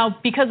 Now,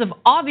 because of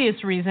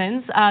obvious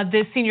reasons,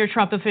 this senior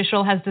Trump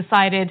official has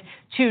decided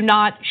to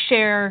not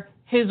share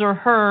his or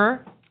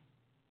her,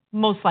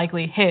 most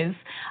likely his,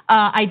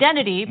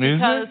 identity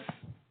because...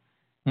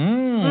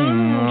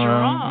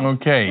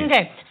 Okay.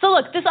 Okay, so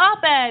look, this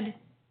op-ed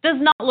does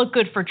not look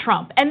good for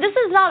Trump. And this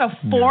is not a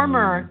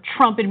former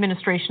Trump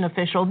administration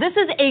official. This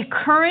is a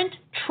current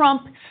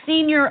Trump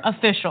senior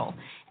official.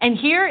 And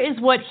here is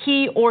what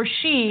he or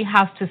she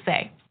has to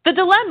say. The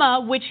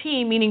dilemma, which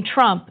he, meaning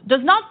Trump,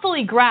 does not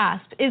fully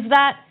grasp is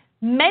that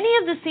many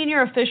of the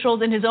senior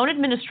officials in his own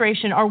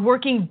administration are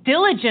working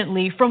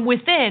diligently from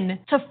within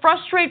to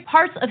frustrate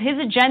parts of his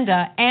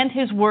agenda and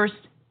his worst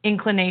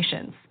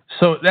inclinations.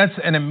 So that's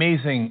an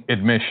amazing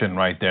admission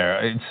right there.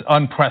 It's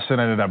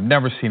unprecedented. I've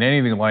never seen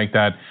anything like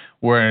that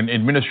where an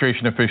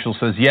administration official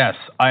says, yes,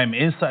 I am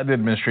inside the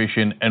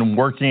administration and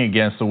working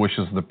against the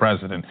wishes of the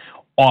president.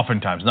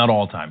 Oftentimes, not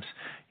all times.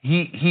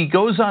 He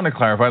goes on to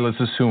clarify, let's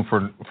assume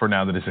for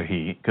now that it's a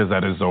he, because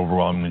that is the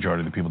overwhelming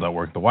majority of the people that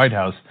work at the White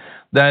House,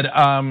 that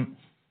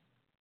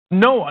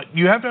no,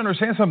 you have to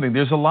understand something.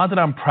 There's a lot that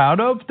I'm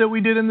proud of that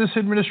we did in this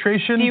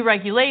administration.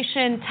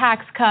 Deregulation,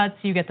 tax cuts,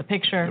 you get the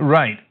picture.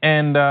 Right,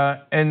 and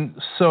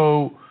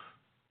so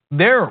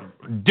they're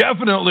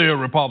definitely a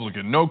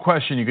Republican, no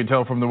question. You can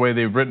tell from the way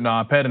they've written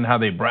op-ed and how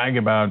they brag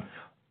about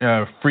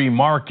free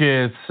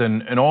markets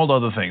and all the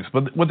other things.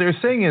 But what they're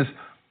saying is,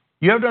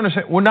 you have to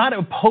understand, we're not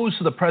opposed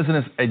to the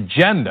president's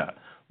agenda.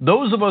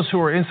 Those of us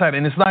who are inside,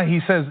 and he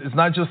says it's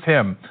not just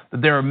him,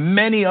 that there are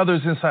many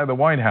others inside the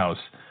White House.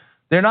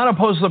 They're not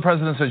opposed to the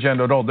president's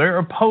agenda at all. They're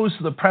opposed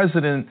to the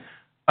president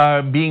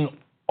being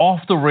off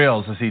the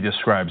rails, as he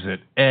describes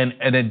it, and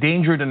a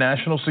danger to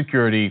national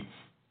security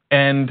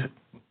and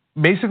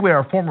basically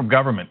our form of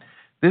government.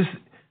 This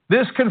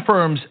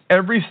confirms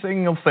every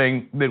single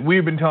thing that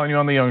we've been telling you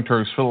on the Young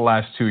Turks for the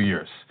last 2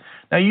 years.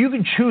 Now, you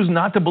can choose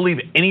not to believe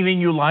anything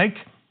you like,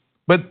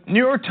 but New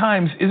York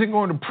Times isn't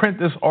going to print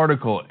this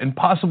article and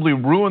possibly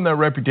ruin their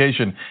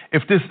reputation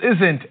if this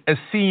isn't a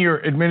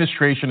senior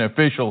administration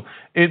official.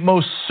 It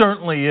most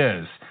certainly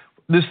is.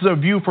 This is a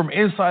view from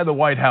inside the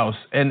White House,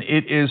 and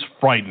it is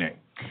frightening.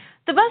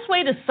 The best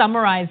way to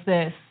summarize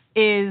this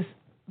is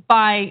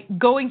by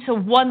going to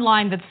one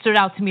line that stood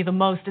out to me the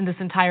most in this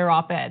entire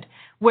op-ed,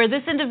 where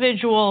this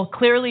individual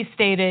clearly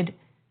stated,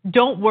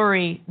 don't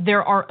worry,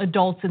 there are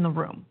adults in the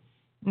room.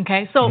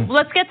 Okay, so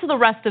let's get to the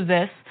rest of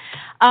this.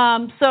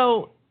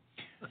 So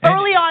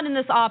early on in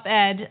this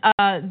op-ed,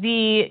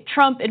 the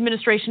Trump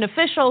administration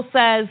official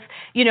says,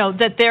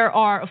 that there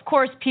are, of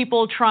course,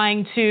 people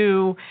trying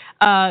to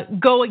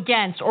go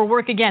against or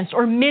work against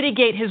or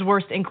mitigate his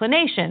worst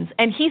inclinations.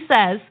 And he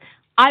says,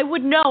 I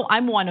would know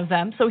I'm one of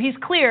them. So he's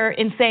clear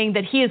in saying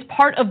that he is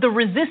part of the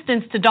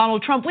resistance to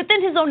Donald Trump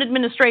within his own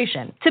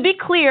administration. To be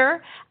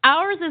clear,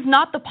 ours is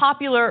not the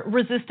popular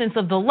resistance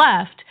of the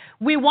left.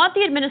 We want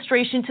the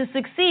administration to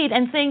succeed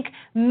and think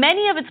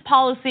many of its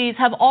policies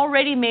have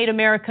already made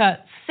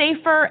America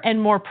safer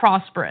and more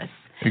prosperous.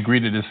 Agree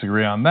to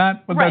disagree on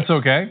that, but that's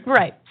okay.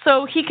 Right.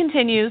 So he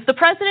continues, the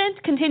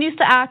president continues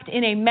to act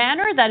in a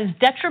manner that is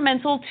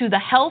detrimental to the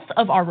health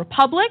of our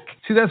republic.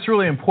 See, that's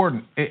really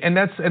important. And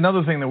that's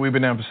another thing that we've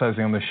been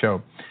emphasizing on this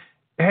show.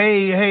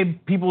 Hey,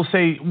 people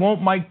say,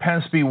 won't Mike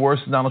Pence be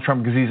worse than Donald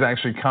Trump because he's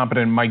actually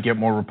competent and might get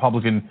more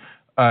Republican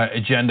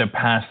agenda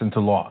passed into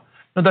law?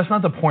 No, that's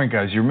not the point,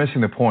 guys. You're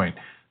missing the point.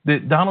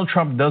 That Donald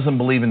Trump doesn't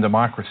believe in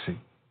democracy.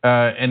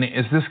 And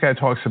as this guy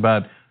talks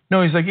about,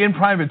 no, he's like in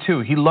private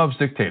too. He loves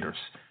dictators.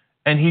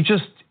 And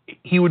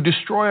he would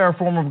destroy our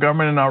form of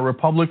government and our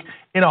republic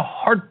in a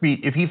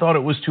heartbeat if he thought it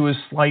was to his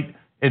slight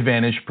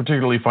advantage,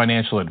 particularly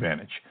financial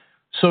advantage.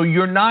 So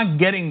you're not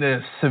getting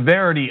the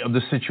severity of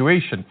the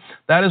situation.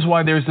 That is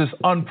why there's this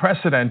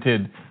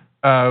unprecedented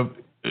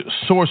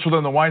source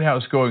within the White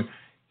House going,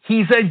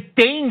 he's a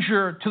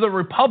danger to the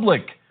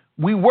republic.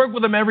 We work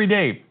with him every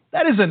day.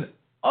 That is an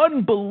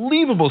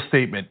unbelievable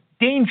statement.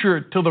 Danger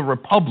to the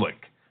republic.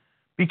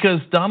 Because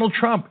Donald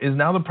Trump is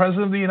now the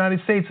president of the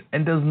United States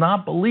and does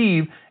not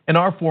believe in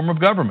our form of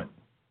government.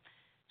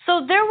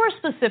 So there were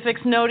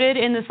specifics noted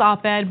in this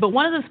op-ed, but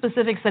one of the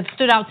specifics that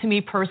stood out to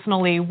me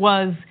personally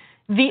was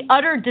the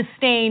utter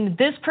disdain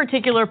this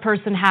particular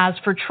person has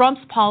for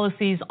Trump's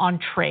policies on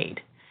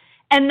trade.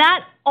 And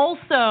that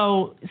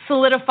also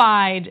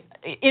solidified,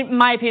 in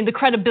my opinion, the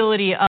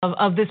credibility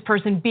of this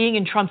person being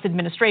in Trump's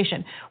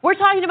administration. We're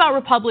talking about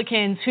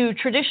Republicans who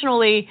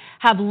traditionally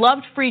have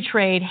loved free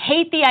trade,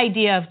 hate the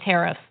idea of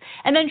tariffs.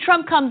 And then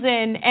Trump comes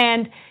in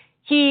and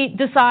he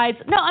decides,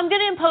 no, I'm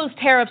going to impose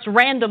tariffs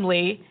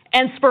randomly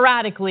and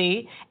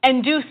sporadically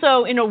and do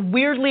so in a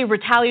weirdly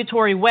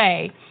retaliatory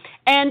way.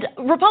 And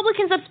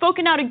Republicans have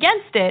spoken out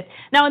against it.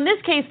 Now, in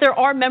this case, there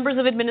are members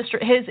of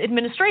his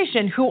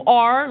administration who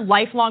are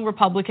lifelong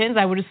Republicans,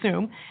 I would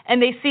assume,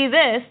 and they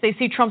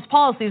see Trump's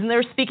policies, and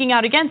they're speaking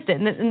out against it.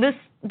 And this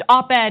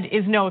op-ed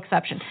is no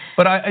exception.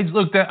 But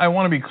I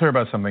want to be clear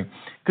about something,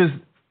 because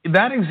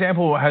that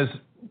example has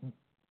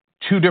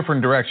two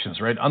different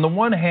directions, right? On the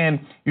one hand,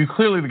 see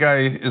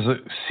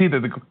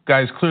that the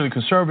guy is clearly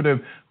conservative,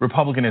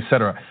 Republican, et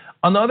cetera.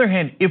 On the other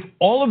hand, if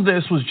all of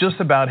this was just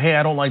about, hey,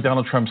 I don't like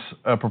Donald Trump's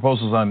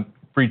proposals on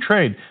free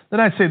trade,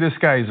 then I'd say this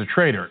guy is a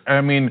traitor.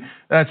 I mean,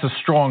 that's a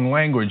strong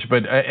language,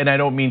 and I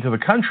don't mean to the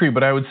country,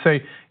 but I would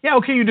say, yeah,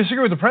 okay, you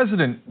disagree with the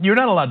president. You're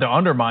not allowed to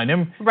undermine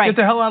him. Right. Get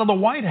the hell out of the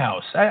White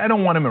House. I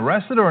don't want him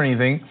arrested or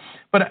anything,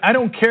 but I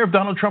don't care if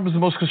Donald Trump is the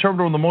most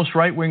conservative or the most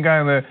right-wing guy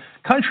in the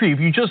country.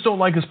 If you just don't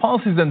like his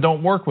policies, then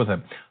don't work with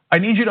him. I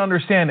need you to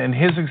understand, and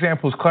his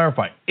example is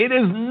clarifying, it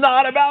is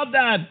not about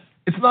that.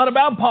 It's not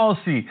about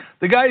policy.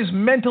 The guy is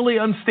mentally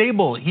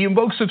unstable. He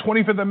invokes the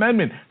 25th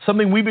Amendment,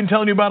 something we've been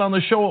telling you about on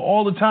the show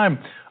all the time.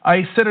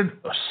 I said it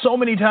so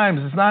many times.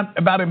 It's not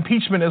about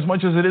impeachment as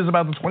much as it is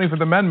about the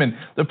 25th Amendment.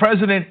 The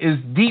president is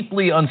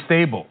deeply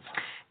unstable.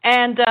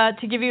 And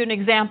to give you an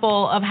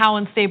example of how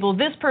unstable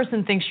this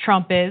person thinks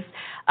Trump is,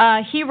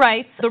 he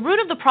writes, the root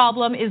of the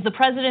problem is the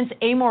president's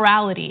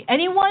amorality.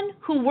 Anyone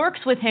who works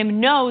with him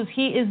knows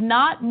he is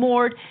not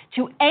moored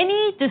to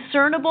any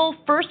discernible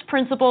first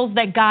principles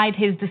that guide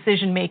his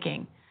decision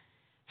making.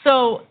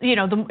 So,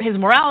 his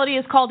morality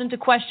is called into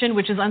question,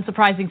 which is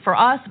unsurprising for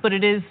us, but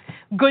it is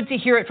good to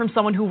hear it from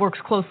someone who works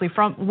closely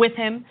with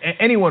him.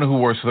 Anyone who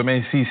works with him,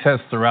 as he says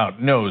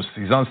throughout, knows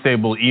he's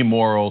unstable,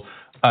 immoral,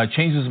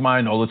 changes his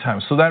mind all the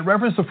time. So that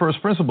reference to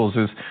first principles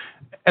is,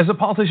 as a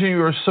politician,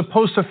 you are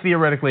supposed to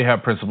theoretically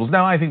have principles.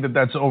 Now, I think that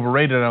that's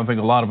overrated. I don't think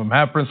a lot of them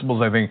have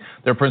principles. I think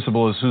their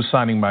principle is who's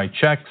signing my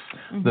checks,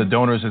 the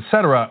donors, et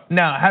cetera.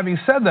 Now, having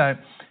said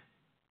that,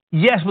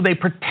 yes, but they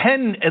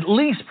at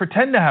least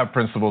pretend to have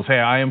principles. Hey,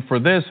 I am for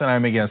this and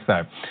I'm against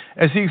that.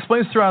 As he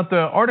explains throughout the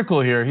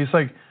article here, he's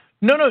like,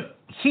 no,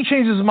 he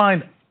changes his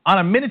mind on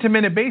a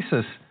minute-to-minute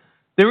basis.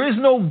 There is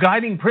no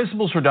guiding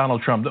principles for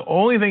Donald Trump. The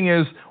only thing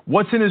is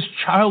what's in his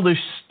childish,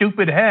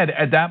 stupid head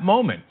at that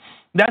moment.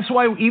 That's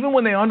why even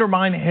when they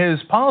undermine his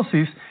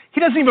policies, he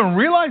doesn't even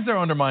realize they're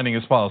undermining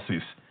his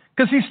policies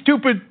because he's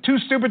too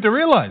stupid to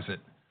realize it.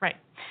 Right.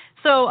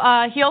 So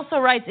he also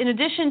writes, in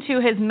addition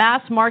to his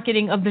mass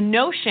marketing of the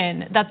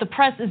notion that the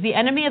press is the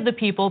enemy of the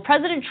people,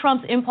 President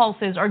Trump's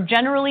impulses are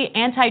generally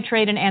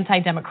anti-trade and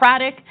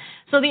anti-democratic.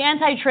 So the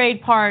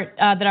anti-trade part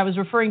that I was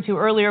referring to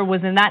earlier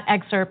was in that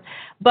excerpt.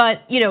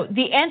 But,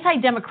 the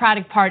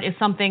anti-democratic part is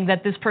something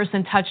that this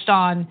person touched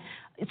on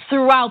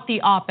throughout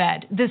the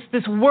op-ed.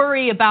 This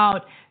worry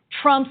about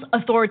Trump's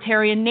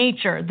authoritarian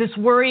nature, this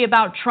worry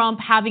about Trump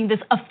having this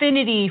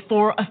affinity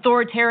for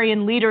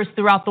authoritarian leaders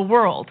throughout the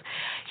world.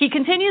 He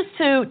continues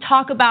to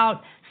talk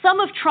about some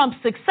of Trump's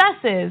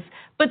successes,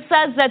 but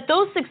says that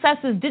those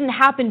successes didn't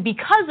happen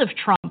because of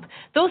Trump.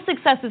 Those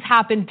successes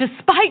happened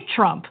despite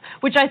Trump,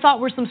 which I thought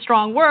were some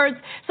strong words.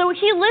 So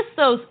he lists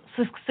those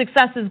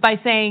successes by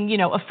saying,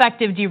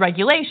 effective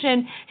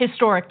deregulation,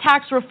 historic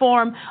tax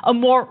reform, a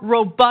more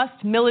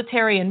robust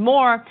military, and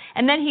more.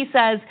 And then he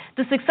says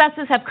the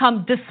successes have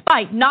come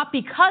despite, not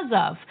because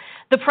of,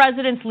 the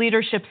president's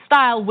leadership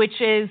style,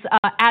 which is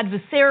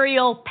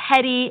adversarial,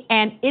 petty,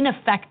 and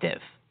ineffective.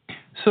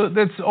 So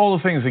that's all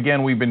the things,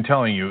 again, we've been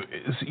telling you.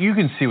 You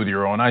can see with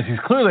your own eyes, he's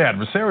clearly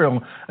adversarial,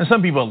 and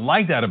some people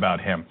like that about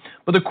him.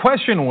 But the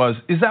question was,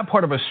 is that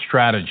part of a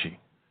strategy?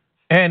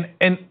 And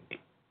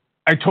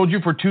I told you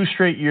for 2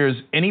 straight years,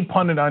 any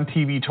pundit on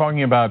TV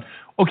talking about,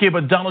 okay,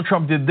 but Donald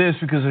Trump did this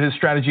because his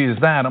strategy is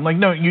that. I'm like,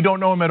 no, you don't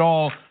know him at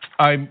all.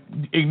 I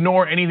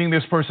ignore anything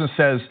this person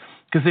says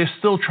because they're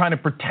still trying to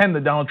pretend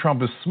that Donald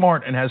Trump is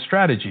smart and has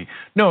strategy.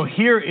 No,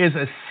 here is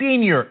a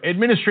senior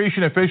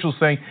administration official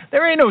saying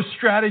there ain't no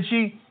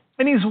strategy,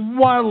 and he's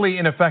wildly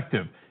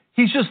ineffective.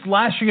 He's just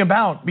lashing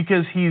about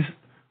because he's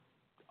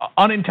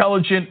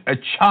unintelligent, a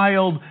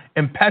child,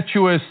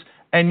 impetuous,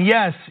 and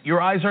yes,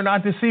 your eyes are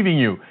not deceiving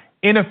you,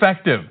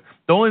 ineffective.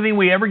 The only thing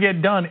we ever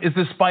get done is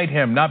despite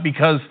him, not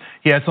because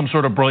he has some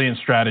sort of brilliant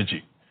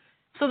strategy.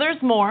 So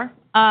there's more.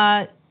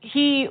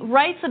 He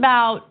writes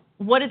about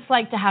what it's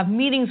like to have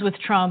meetings with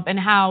Trump and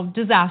how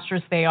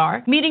disastrous they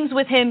are. Meetings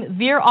with him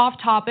veer off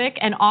topic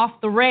and off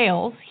the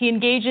rails. He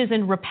engages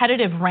in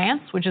repetitive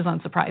rants, which is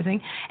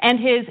unsurprising, and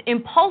his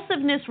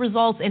impulsiveness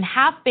results in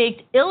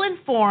half-baked,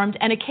 ill-informed,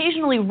 and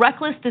occasionally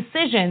reckless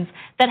decisions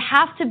that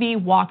have to be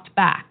walked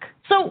back.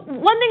 So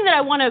one thing that I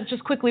want to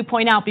just quickly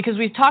point out, because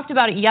we've talked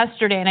about it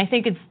yesterday, and I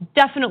think it's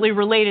definitely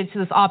related to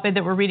this op-ed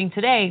that we're reading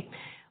today,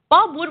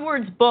 Bob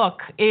Woodward's book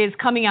is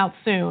coming out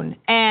soon,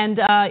 and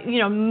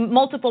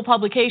multiple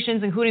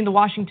publications, including the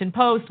Washington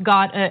Post,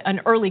 got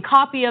an early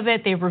copy of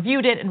it. They've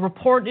reviewed it and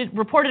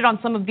reported on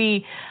some of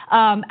the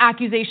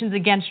accusations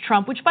against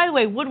Trump, which, by the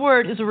way,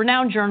 Woodward is a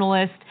renowned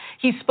journalist.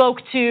 He spoke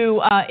to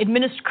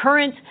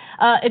current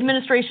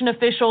administration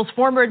officials,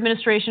 former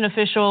administration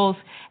officials,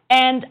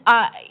 and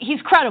he's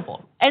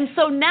credible. And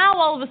so now,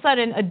 all of a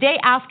sudden, a day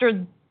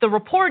after the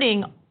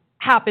reporting,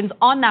 happens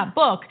on that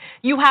book,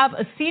 you have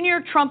a senior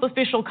Trump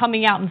official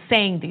coming out and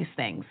saying these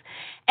things.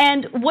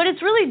 And what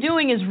it's really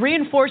doing is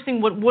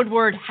reinforcing what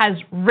Woodward has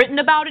written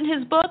about in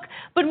his book.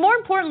 But more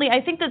importantly,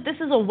 I think that this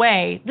is a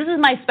way, this is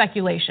my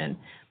speculation,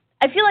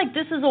 I feel like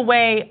this is a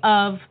way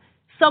of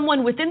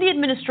someone within the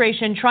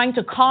administration trying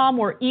to calm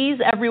or ease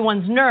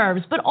everyone's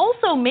nerves, but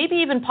also maybe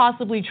even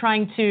possibly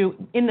trying to,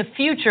 in the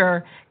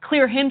future,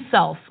 clear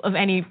himself of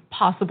any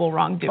possible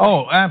wrongdoing.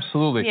 Oh,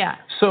 absolutely. Yeah.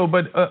 So,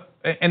 but,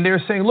 and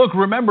they're saying, look,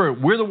 remember,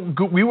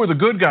 we were the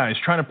good guys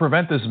trying to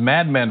prevent this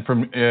madman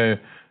from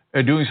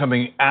doing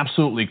something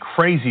absolutely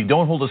crazy.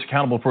 Don't hold us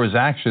accountable for his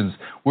actions.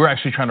 We're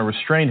actually trying to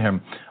restrain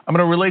him. I'm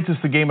going to relate this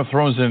to Game of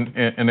Thrones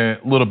in a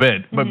little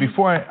bit. But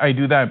before I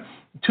do that,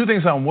 two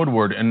things on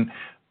Woodward. And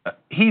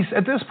he's,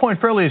 at this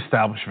point, fairly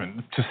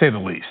establishment, to say the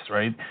least,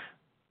 right?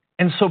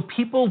 And so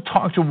people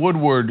talk to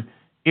Woodward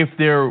if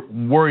they're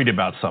worried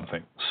about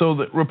something. So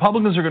the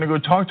Republicans are going to go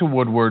talk to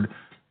Woodward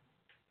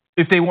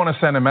if they want to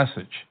send a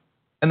message.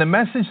 And the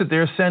message that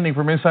they're sending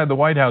from inside the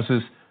White House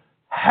is,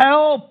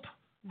 help,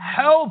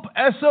 help,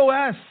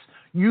 SOS.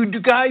 You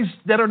guys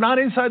that are not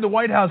inside the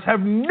White House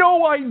have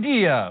no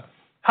idea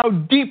how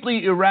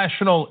deeply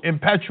irrational,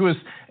 impetuous,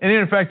 and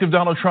ineffective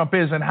Donald Trump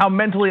is and how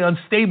mentally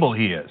unstable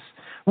he is.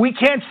 We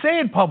can't say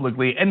it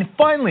publicly. And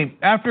finally,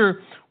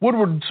 after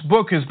Woodward's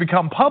book has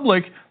become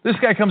public, this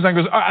guy comes out and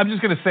goes, I'm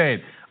just going to say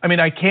it. I mean,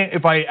 I can't,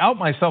 if I out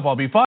myself, I'll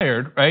be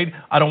fired, right?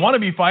 I don't want to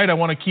be fired. I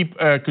want to keep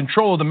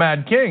control of the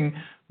Mad King.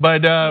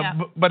 But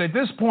at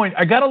this point,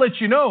 I got to let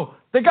you know,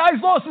 the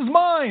guy's lost his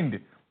mind.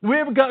 We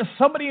have got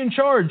somebody in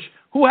charge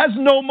who has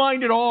no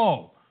mind at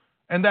all.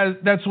 And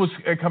that's what's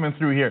coming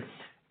through here.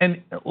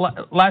 And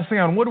last thing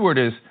on Woodward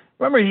is,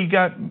 remember he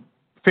got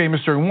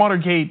famous during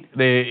Watergate.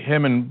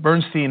 Him and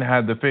Bernstein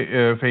had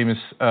the famous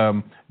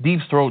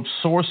deep throat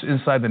source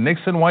inside the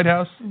Nixon White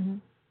House.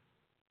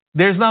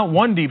 There's not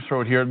one deep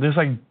throat here. There's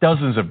like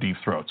dozens of deep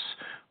throats.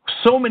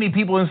 So many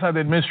people inside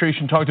the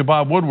administration talked to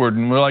Bob Woodward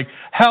and were like,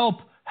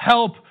 help,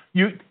 help,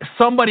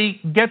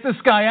 somebody get this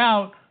guy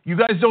out. You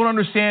guys don't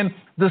understand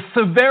the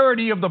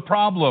severity of the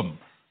problem.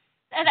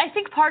 And I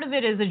think part of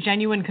it is a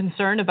genuine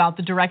concern about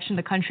the direction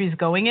the country's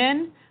going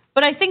in.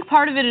 But I think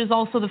part of it is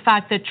also the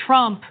fact that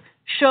Trump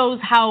shows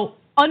how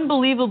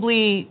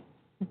unbelievably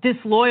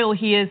disloyal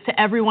he is to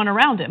everyone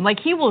around him. Like,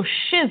 he will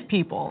shiv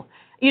people,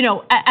 you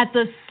know, at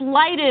the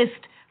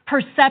slightest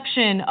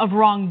perception of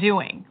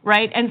wrongdoing,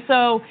 right? And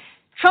so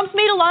Trump's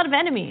made a lot of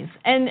enemies.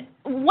 And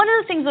one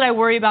of the things that I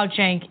worry about,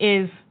 Cenk,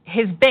 is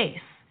his base.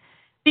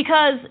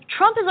 Because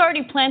Trump has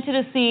already planted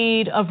a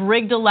seed of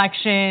rigged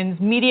elections,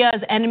 media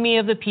as enemy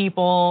of the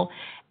people.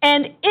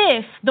 And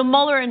if the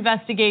Mueller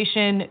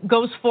investigation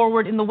goes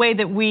forward in the way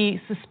that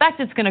we suspect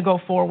it's going to go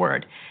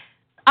forward,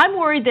 I'm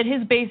worried that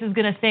his base is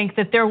going to think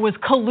that there was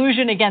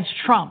collusion against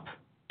Trump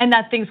and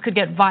that things could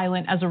get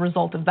violent as a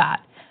result of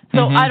that.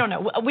 So I don't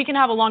know. We can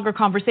have a longer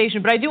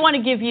conversation, but I do want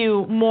to give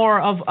you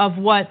more of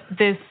what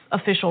this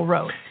official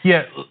wrote.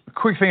 Yeah,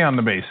 quick thing on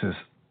the basis.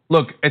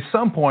 Look, at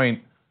some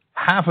point,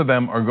 half of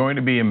them are going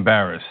to be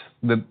embarrassed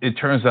that it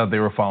turns out they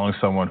were following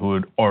someone who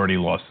had already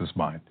lost his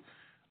mind.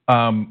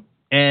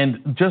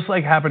 And just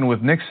like happened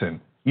with Nixon,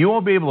 you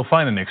won't be able to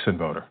find a Nixon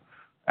voter.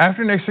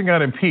 After Nixon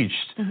got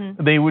impeached,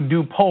 they would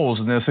do polls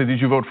and they'll say,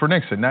 did you vote for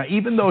Nixon? Now,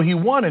 even though he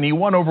won and he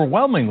won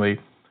overwhelmingly,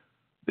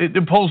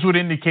 the polls would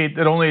indicate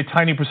that only a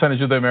tiny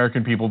percentage of the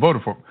American people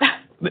voted for him.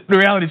 The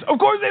reality is, of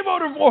course they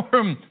voted for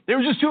him. They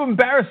were just too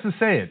embarrassed to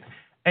say it.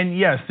 And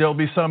yes, there'll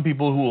be some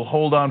people who will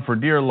hold on for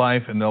dear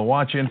life and they'll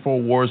watch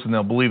InfoWars and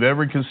they'll believe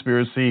every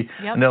conspiracy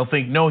and they'll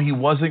think, no, he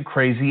wasn't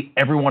crazy.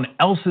 Everyone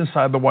else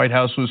inside the White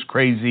House was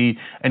crazy.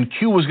 And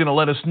Q was going to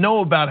let us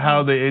know about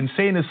how the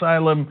insane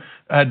asylum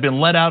had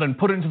been let out and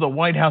put into the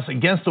White House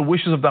against the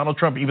wishes of Donald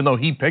Trump, even though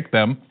he picked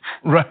them,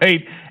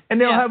 right? And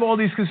they'll have all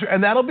these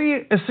and that'll be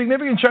a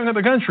significant chunk of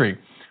the country.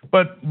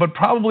 But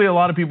probably a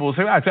lot of people will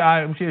say,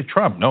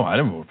 Trump. No, I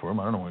didn't vote for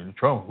him. I don't know why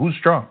Trump. Who's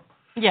Trump?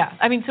 Yeah,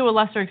 I mean, to a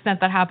lesser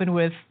extent, that happened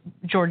with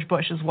George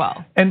Bush as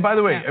well. And by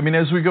the way, I mean,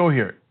 as we go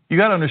here, you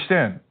got to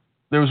understand,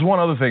 there was one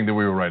other thing that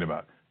we were right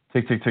about.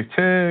 Tick, tick, tick,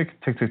 tick,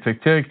 tick, tick,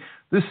 tick, tick.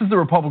 This is the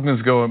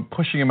Republicans going,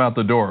 pushing him out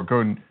the door,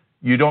 going,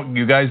 you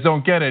guys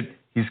don't get it.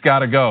 He's got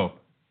to go.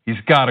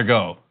 He's got to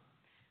go.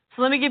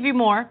 So let me give you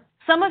more.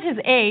 Some of his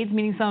aides,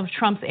 meaning some of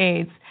Trump's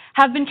aides,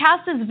 have been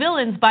cast as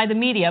villains by the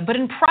media, but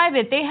in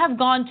private, they have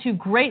gone to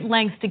great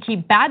lengths to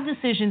keep bad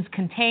decisions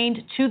contained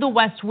to the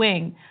West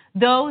Wing,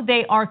 though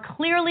they are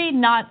clearly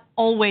not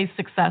always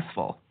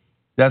successful.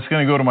 That's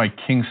going to go to my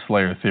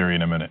Kingslayer theory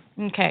in a minute.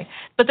 Okay,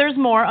 but there's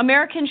more.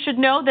 Americans should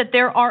know that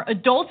there are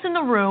adults in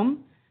the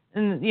room,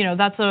 and you know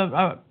that's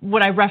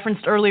what I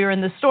referenced earlier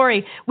in the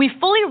story. We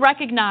fully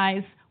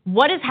recognize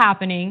what is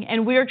happening,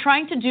 and we are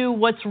trying to do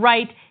what's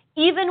right,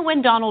 even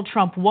when Donald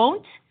Trump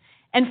won't.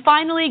 And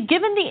finally,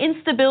 given the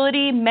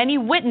instability many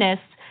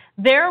witnessed,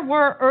 there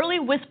were early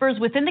whispers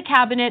within the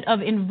cabinet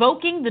of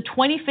invoking the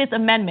 25th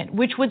Amendment,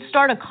 which would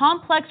start a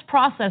complex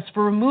process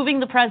for removing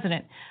the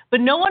president. But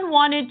no one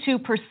wanted to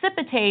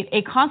precipitate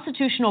a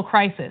constitutional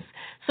crisis.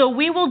 So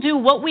we will do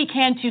what we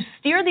can to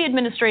steer the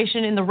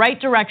administration in the right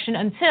direction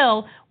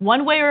until,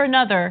 one way or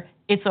another,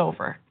 it's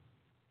over.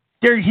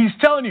 Gary, he's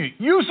telling you,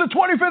 use the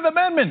 25th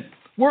Amendment.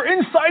 We're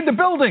inside the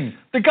building.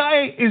 The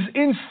guy is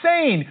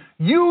insane.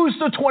 Use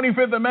the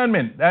 25th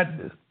Amendment. That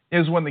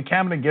is when the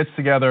cabinet gets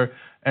together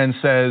and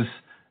says,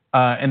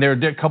 and there are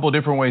a couple of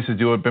different ways to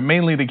do it, but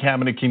mainly the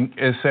cabinet can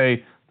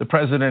say the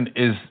president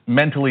is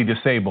mentally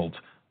disabled.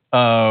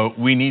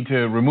 We need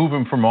to remove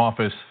him from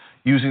office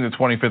using the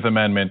 25th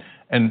Amendment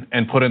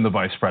and put in the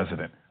vice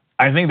president.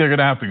 I think they're going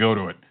to have to go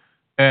to it.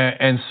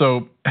 And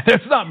so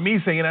that's not me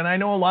saying it. And I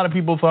know a lot of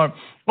people thought,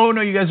 oh,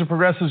 no, you guys are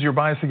progressives, you're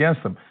biased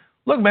against them.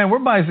 Look, man, we're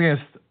biased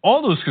against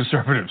all those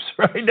conservatives,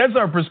 right? That's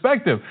our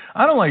perspective.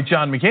 I don't like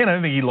John McCain. I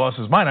don't think he lost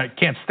his mind. I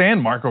can't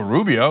stand Marco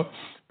Rubio,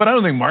 but I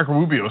don't think Marco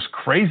Rubio is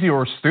crazy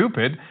or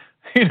stupid.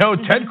 You know,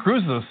 Ted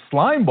Cruz is a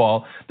slime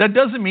ball. That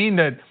doesn't mean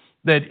that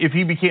if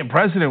he became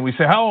president, we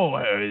say, oh,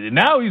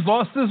 now he's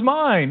lost his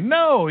mind.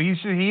 No, he is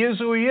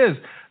who he is.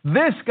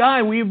 This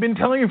guy, we've been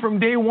telling you from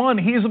day one,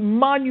 he's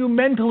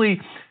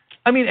monumentally,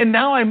 and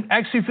now I'm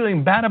actually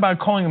feeling bad about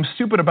calling him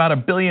stupid about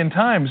 1 billion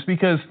times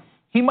because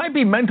he might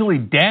be mentally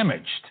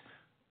damaged.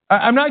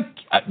 I'm not,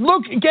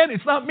 look, again,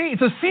 it's not me.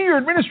 It's a senior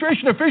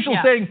administration official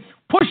saying,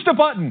 push the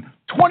button,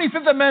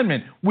 25th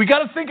Amendment. We got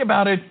to think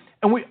about it,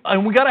 and we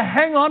got to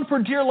hang on for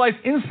dear life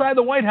inside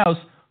the White House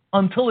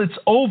until it's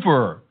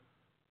over.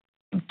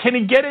 Can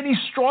he get any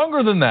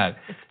stronger than that?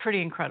 It's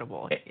pretty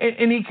incredible.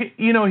 And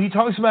he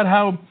talks about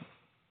how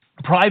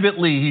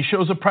privately he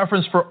shows a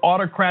preference for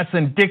autocrats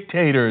and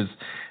dictators.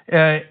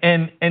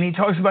 And he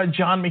talks about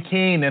John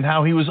McCain and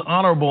how he was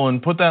honorable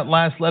and put that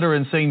last letter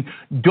in saying,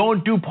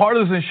 don't do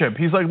partisanship.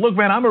 He's like, look,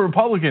 man, I'm a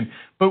Republican,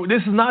 but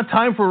this is not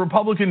time for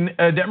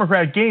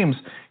Republican-Democrat games.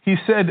 He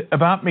said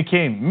about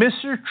McCain,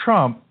 Mr.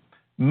 Trump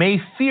may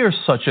fear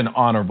such an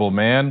honorable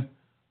man,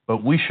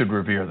 but we should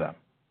revere them.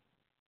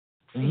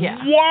 Yeah.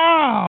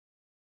 Wow.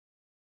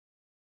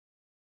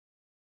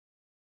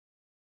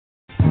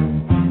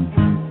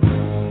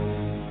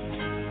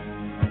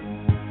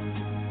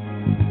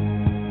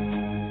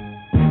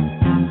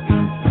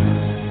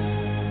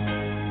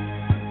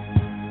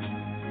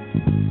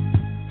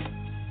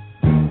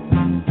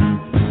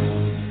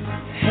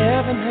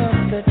 Heaven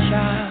help the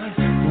child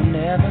who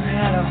never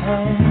had a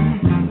home.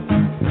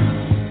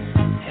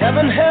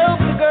 Heaven help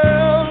the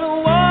girl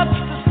who walks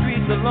the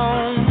streets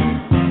alone.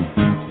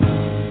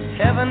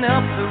 Heaven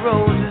help the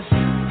roses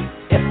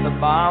if the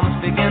bombs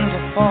begin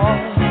to fall.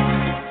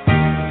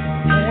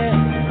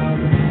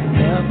 Heaven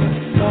help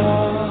us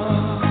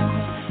all.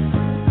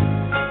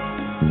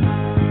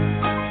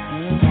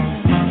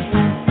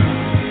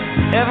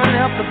 Heaven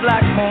help the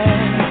black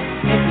man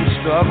if he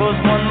struggles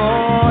one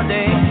more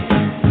day.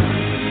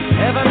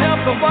 Heaven help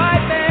the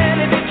white man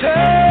if he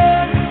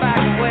turns back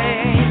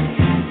away.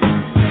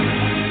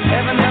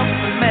 Heaven help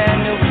the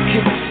man who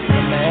kicks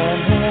the man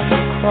who has to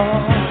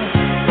crawl.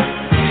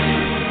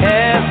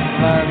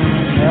 Heaven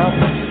help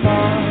us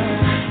all.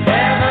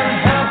 Heaven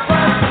help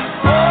us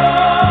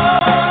all.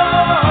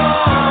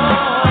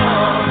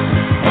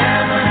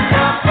 Heaven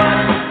help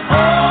us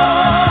all.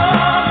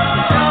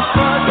 Help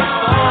us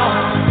all.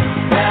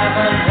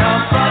 Heaven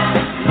help us,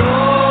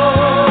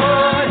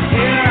 Lord,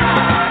 hear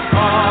our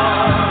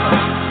call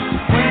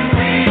when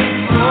we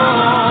go.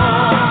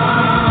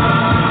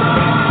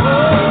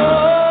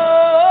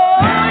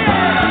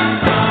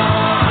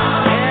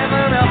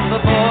 Heaven help the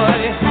boy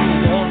who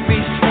won't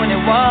reach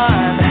 21.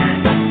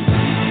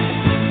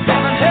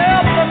 Heaven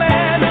help the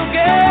man who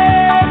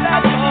gave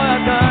that boy a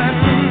gun.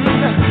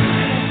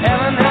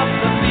 Heaven help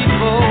the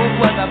people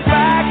with their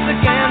backs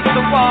against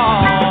the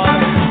wall.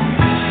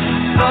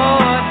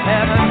 Lord,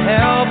 heaven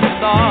help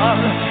us all.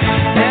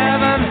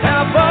 Heaven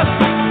help us.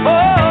 Oh,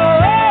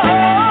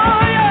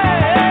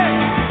 yeah.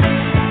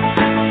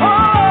 Oh,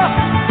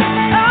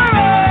 all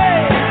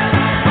right.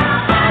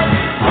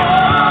 Oh,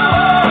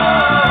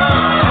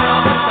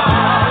 help us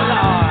all,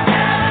 Lord.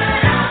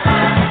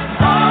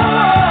 Oh,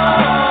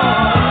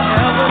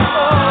 help us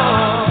all.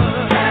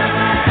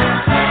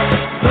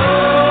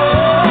 Lord,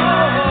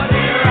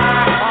 hear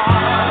our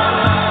call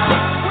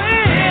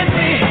when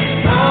we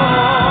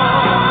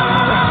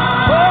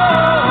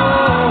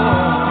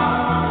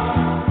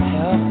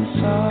help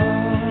us all.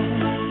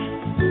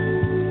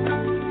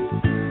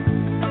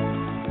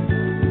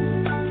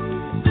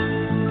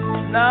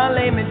 Now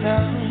lay me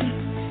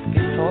down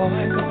before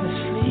I go to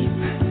sleep.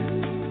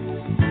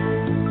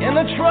 In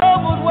a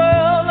troubled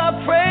world, I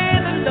pray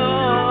the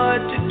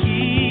Lord to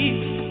keep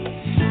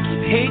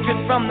hatred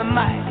from the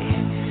mighty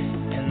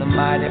and the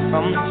mighty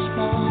from the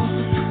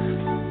small.